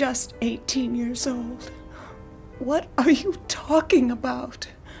 You're just 18 years old. What are you talking about?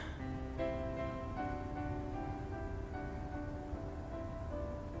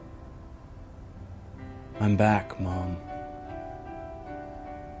 I'm back, Mom.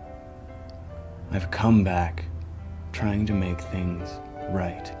 I've come back, trying to make things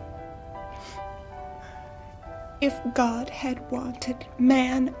right. If God had wanted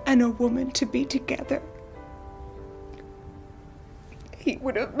man and a woman to be together, He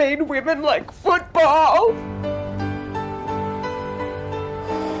would have made women like football.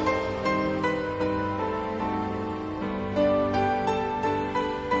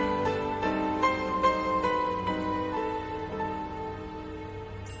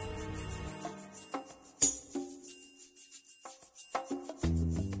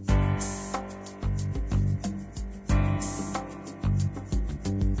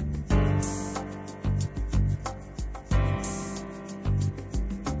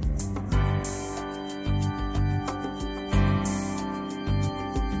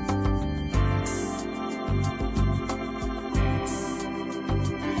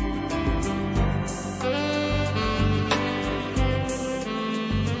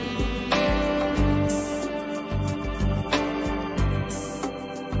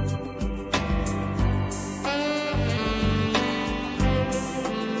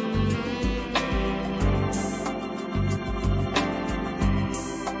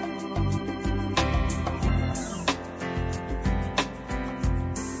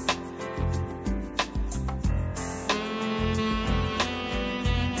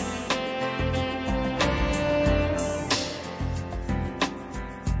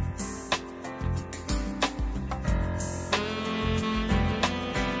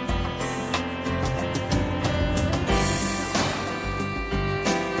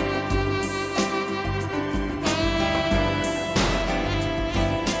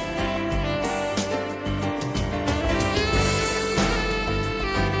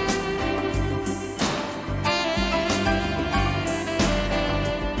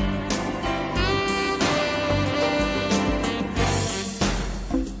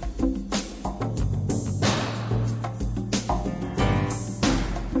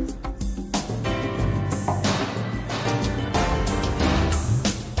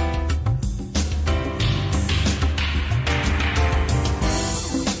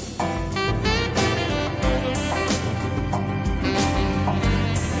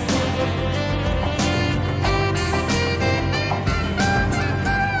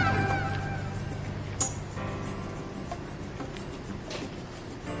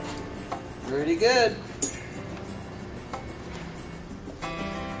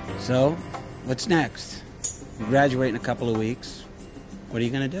 So, what's next? You graduate in a couple of weeks. What are you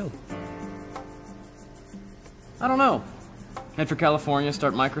gonna do? I don't know. Head for California,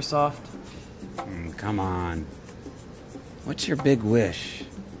 start Microsoft. Come on. What's your big wish?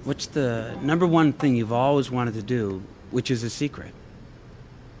 What's the number one thing you've always wanted to do, which is a secret?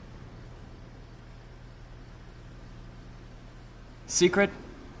 Secret?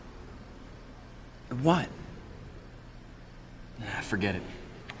 What? Forget it.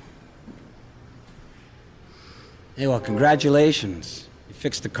 Hey, well, congratulations. You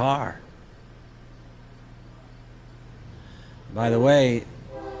fixed the car. By the way,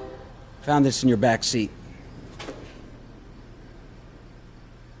 found this in your back seat.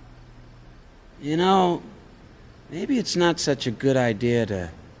 You know, maybe it's not such a good idea to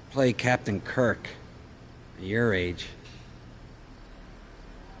play Captain Kirk at your age.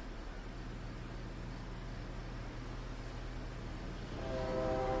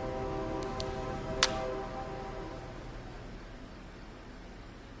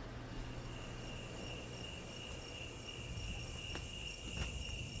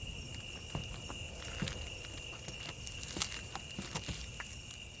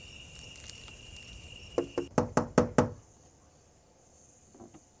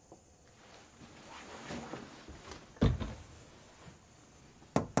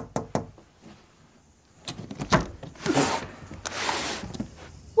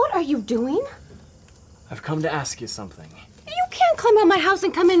 What are you doing? I've come to ask you something. You can't climb out my house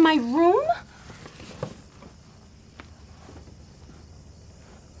and come in my room.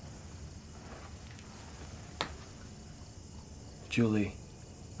 Julie,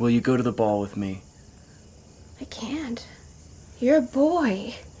 will you go to the ball with me? I can't. You're a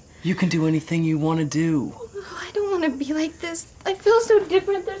boy. You can do anything you want to do. Oh, I don't want to be like this. I feel so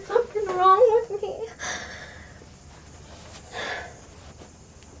different. There's something wrong with me.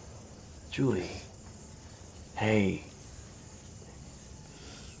 Julie. Hey.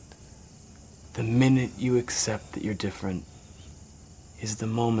 The minute you accept that you're different is the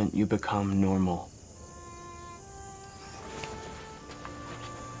moment you become normal.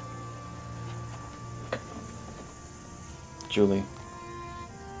 Julie.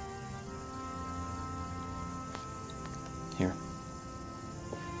 Here.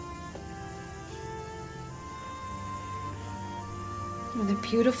 Oh, they're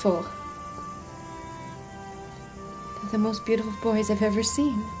beautiful. They're the most beautiful boys I've ever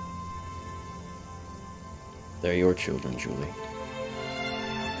seen. They're your children, Julie.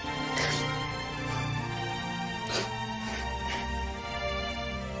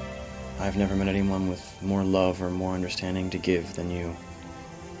 I've never met anyone with more love or more understanding to give than you.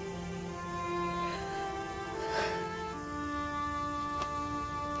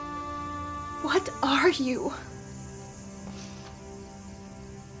 What are you?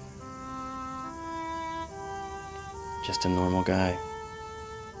 Just a normal guy.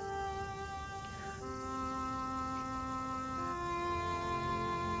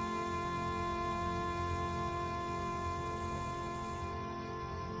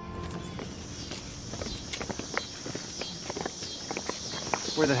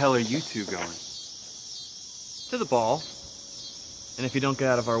 Where the hell are you two going? To the ball. And if you don't get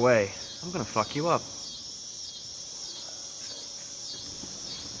out of our way, I'm gonna fuck you up.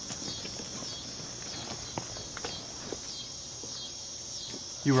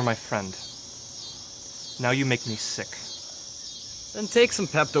 You were my friend. Now you make me sick. Then take some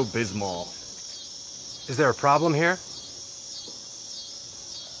Pepto-Bismol. Is there a problem here?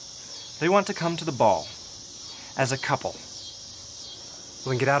 They want to come to the ball. As a couple. Well,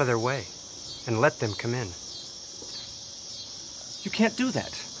 then get out of their way. And let them come in. You can't do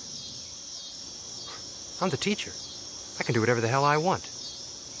that. I'm the teacher. I can do whatever the hell I want.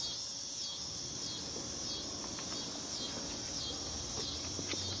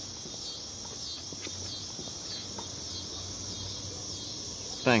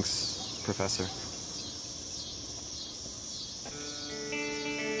 Thanks, Professor.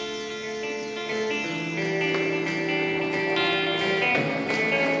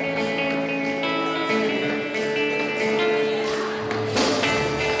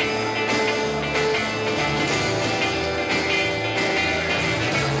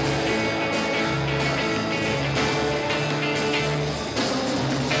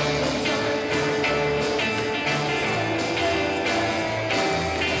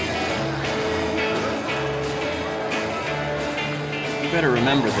 You better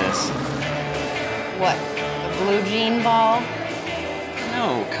remember this. What? The blue jean ball?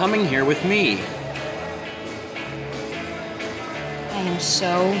 No, coming here with me. I am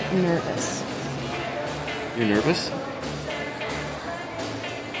so nervous. You're nervous?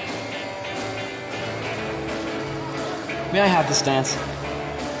 May I have this dance?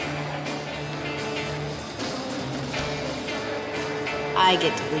 I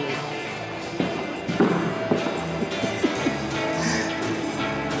get to lead.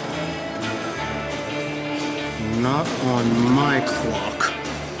 Not on my clock.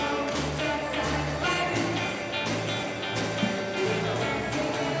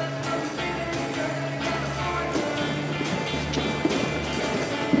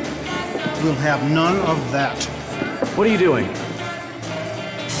 We'll have none of that. What are you doing?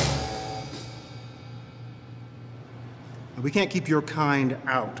 We can't keep your kind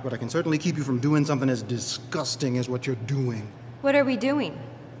out, but I can certainly keep you from doing something as disgusting as what you're doing. What are we doing?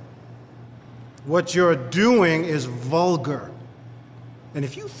 What you're doing is vulgar. And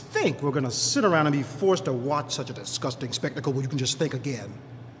if you think we're gonna sit around and be forced to watch such a disgusting spectacle, well, you can just think again.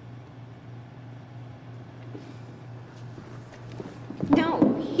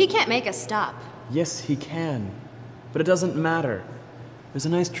 No, he can't make us stop. Yes, he can. But it doesn't matter. There's a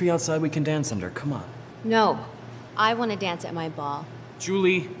nice tree outside we can dance under. Come on. No, I want to dance at my ball.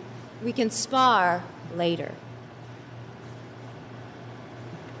 Julie. We can spar later.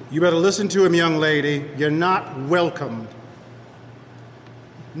 You better listen to him, young lady. You're not welcomed.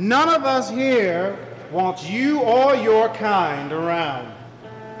 None of us here wants you or your kind around.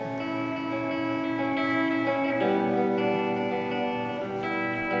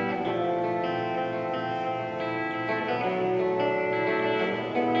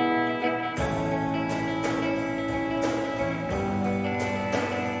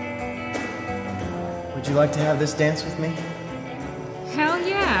 Would you like to have this dance with me? Hell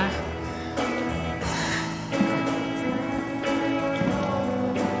yeah.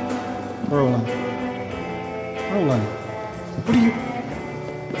 Roland. Roland. What are you...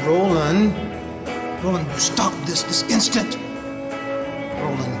 Roland. Roland, stop this instant.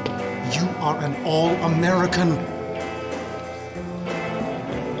 Roland, you are an all-American.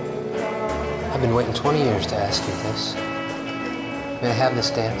 I've been waiting 20 years to ask you this. May I have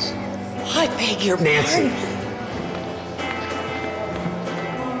this dance? I beg your Nancy.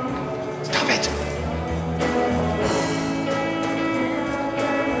 pardon. Stop it.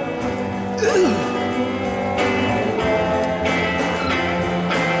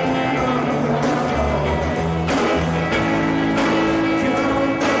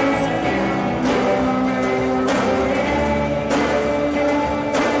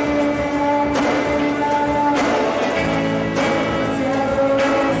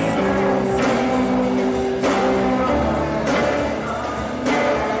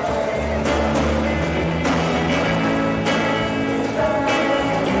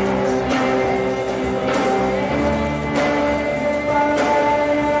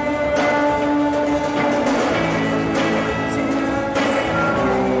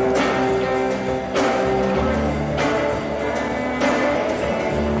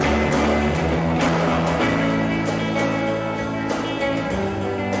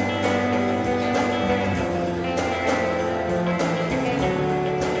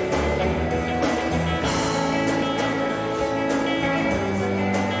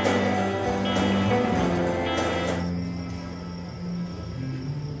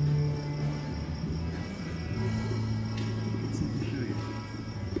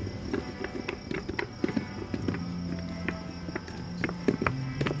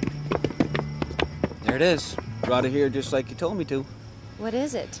 There it is. Brought it here just like you told me to. What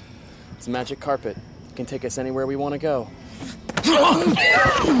is it? It's a magic carpet. It can take us anywhere we want to go.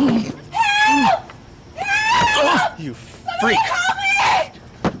 You freak!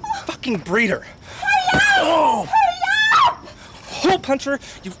 Fucking breeder! Oh. Hole puncher!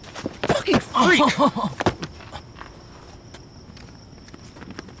 You fucking freak!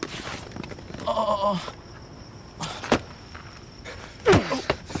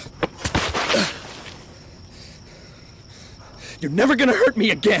 You're never gonna hurt me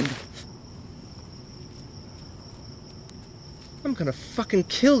again! I'm gonna fucking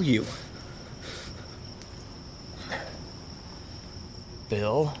kill you.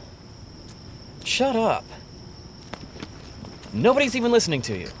 Bill? Shut up. Nobody's even listening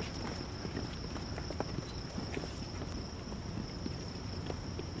to you.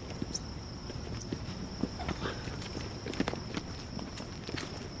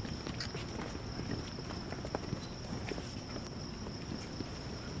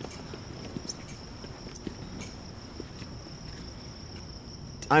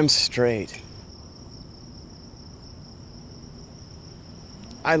 I'm straight.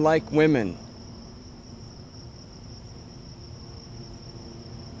 I like women.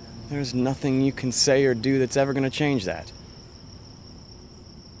 There's nothing you can say or do that's ever gonna change that.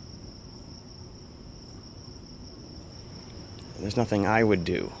 There's nothing I would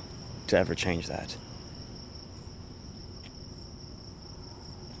do to ever change that.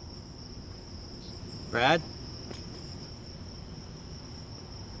 Brad?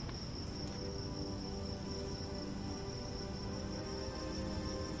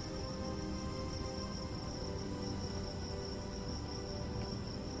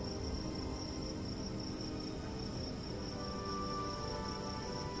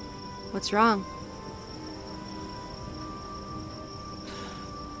 What's wrong?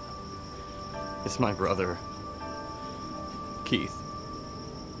 It's my brother, Keith.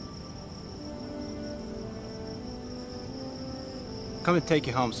 Come and take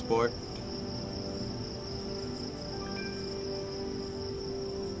you home, sport.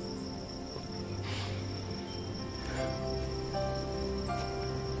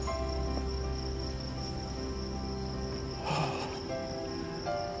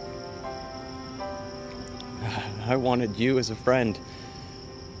 I wanted you as a friend.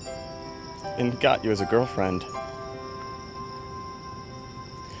 And got you as a girlfriend.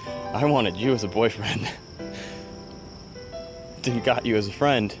 I wanted you as a boyfriend. Didn't got you as a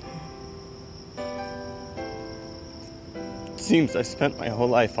friend. Seems I spent my whole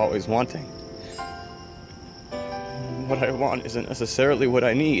life always wanting. What I want isn't necessarily what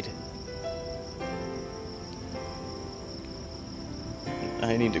I need.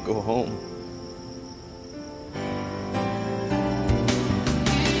 I need to go home.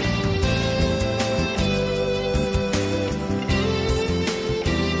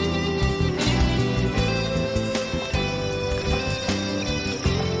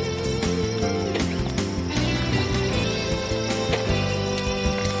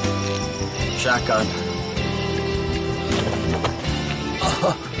 Shotgun.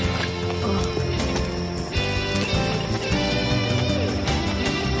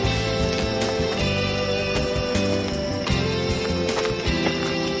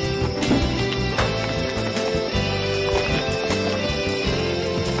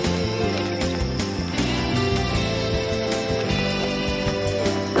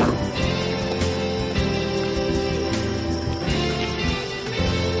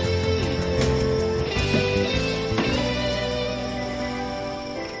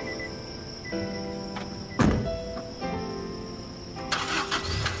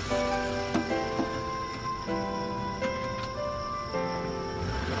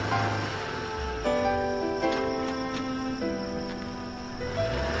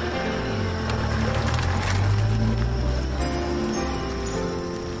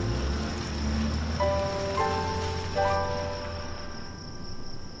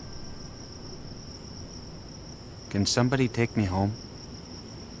 Can somebody take me home?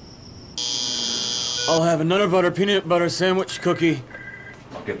 I'll have a Nutter Butter peanut butter sandwich cookie.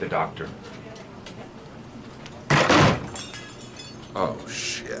 I'll get the doctor. Oh,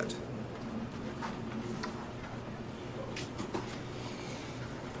 shit.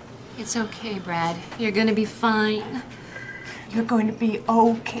 It's okay, Brad. You're gonna be fine. You're going to be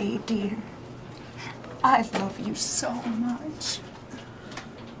okay, dear. I love you so much.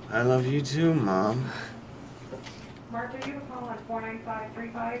 I love you too, Mom. Mark, are you to call on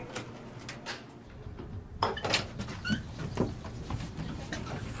 49535?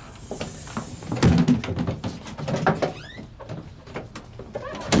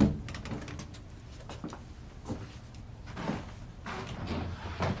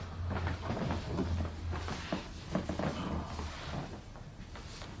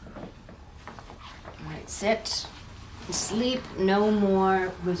 All right, sit. Sleep. No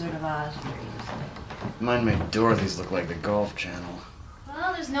more Wizard of Oz dreams. Mine made Dorothy's look like the Golf Channel.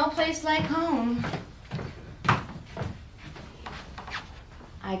 Well, there's no place like home.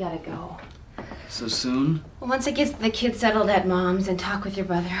 I gotta go. So soon? Well, once I get the kids settled at Mom's and talk with your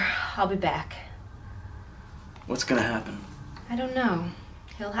brother, I'll be back. What's gonna happen? I don't know.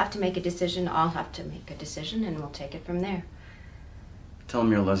 He'll have to make a decision, I'll have to make a decision, and we'll take it from there. Tell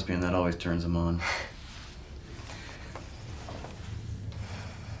him you're a lesbian, that always turns him on.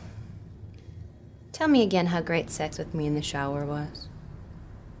 Tell me again how great sex with me in the shower was.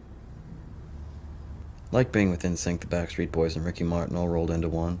 Like being with NSYNC, the Backstreet Boys, and Ricky Martin all rolled into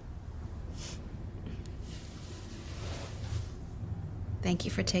one. Thank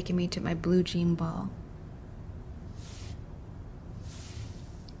you for taking me to my blue jean ball.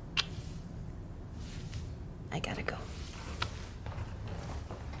 I gotta go.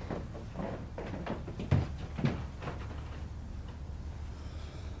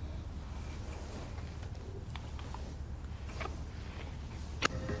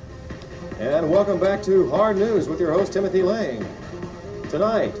 And welcome back to Hard News with your host, Timothy Lang.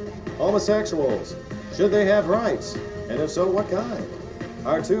 Tonight, homosexuals, Should they have rights? And if so, what kind?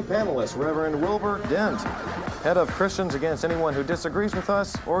 Our two panelists, Reverend Wilbur Dent, head of Christians Against Anyone Who Disagrees with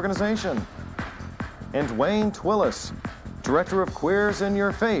Us organization, and Dwayne Twillis, director of Queers in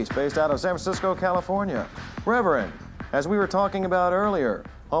Your Face, based out of San Francisco, California. Reverend, as we were talking about earlier,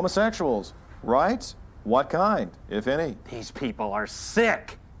 homosexuals, rights? What kind, if any? These people are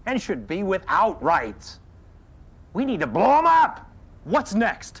sick and should be without rights. We need to blow them up. What's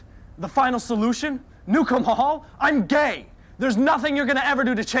next? The final solution? Nuke 'em all? I'm gay. There's nothing you're gonna ever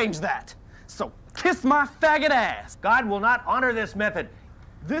do to change that. So kiss my faggot ass. God will not honor this method.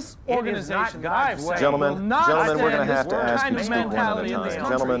 This It is organization not that I've God's set way. will not Gentlemen, we're stand gonna have this to ask kind you of to speak one at a mentality in this time.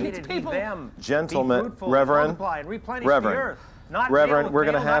 country. Gentlemen, These people. Gentlemen, Reverend, Reverend, we're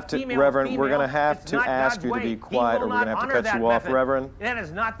gonna have to, Reverend, we're gonna have to ask you to be quiet, or we're gonna have to cut you off, Reverend. That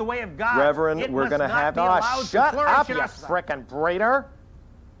is not the way of God. Reverend, It we're must gonna not have be to. allowed Shut flourish up, in you our frickin' breeder!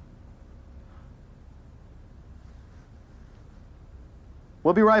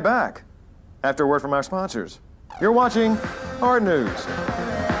 We'll be right back after a word from our sponsors. You're watching Hard News.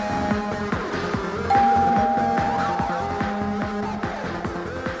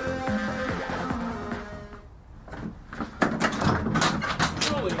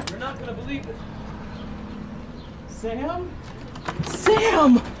 You're not gonna believe it. Sam?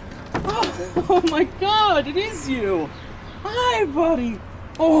 Sam! Oh my God, it is you! Hi, buddy!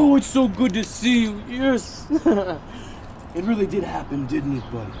 Oh, it's so good to see you. Yes. It really did happen, didn't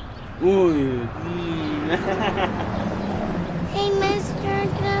it, buddy? Oh, yeah. Hey, mister,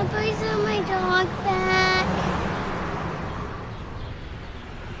 can I please have my dog back?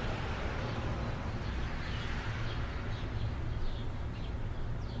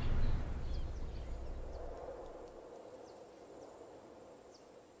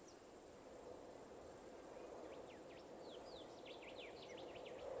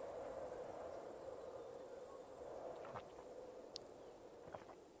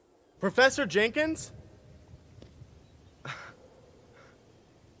 Professor Jenkins?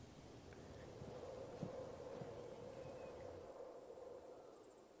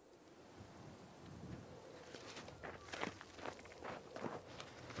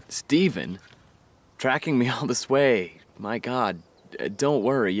 Steven? Tracking me all this way. My God. Don't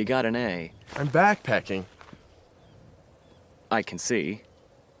worry, you got an A. I'm backpacking. I can see.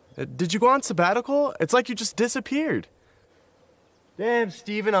 Did you go on sabbatical? It's like you just disappeared. Damn,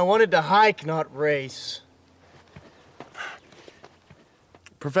 Steven, I wanted to hike, not race.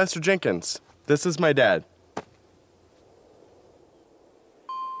 Professor Jenkins, this is my dad.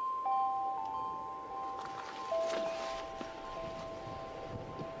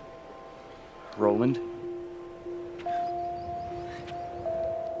 Roland?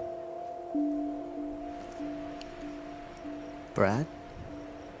 Brad?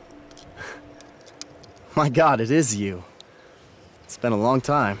 My God, it is you. It's been a long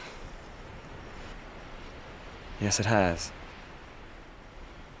time. Yes, it has.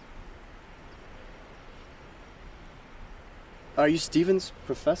 Are you Steven's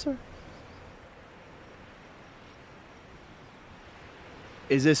professor?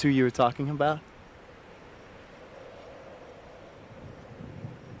 Is this who you were talking about?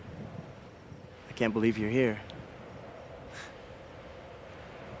 I can't believe you're here.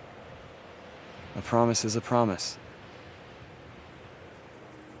 A promise is a promise.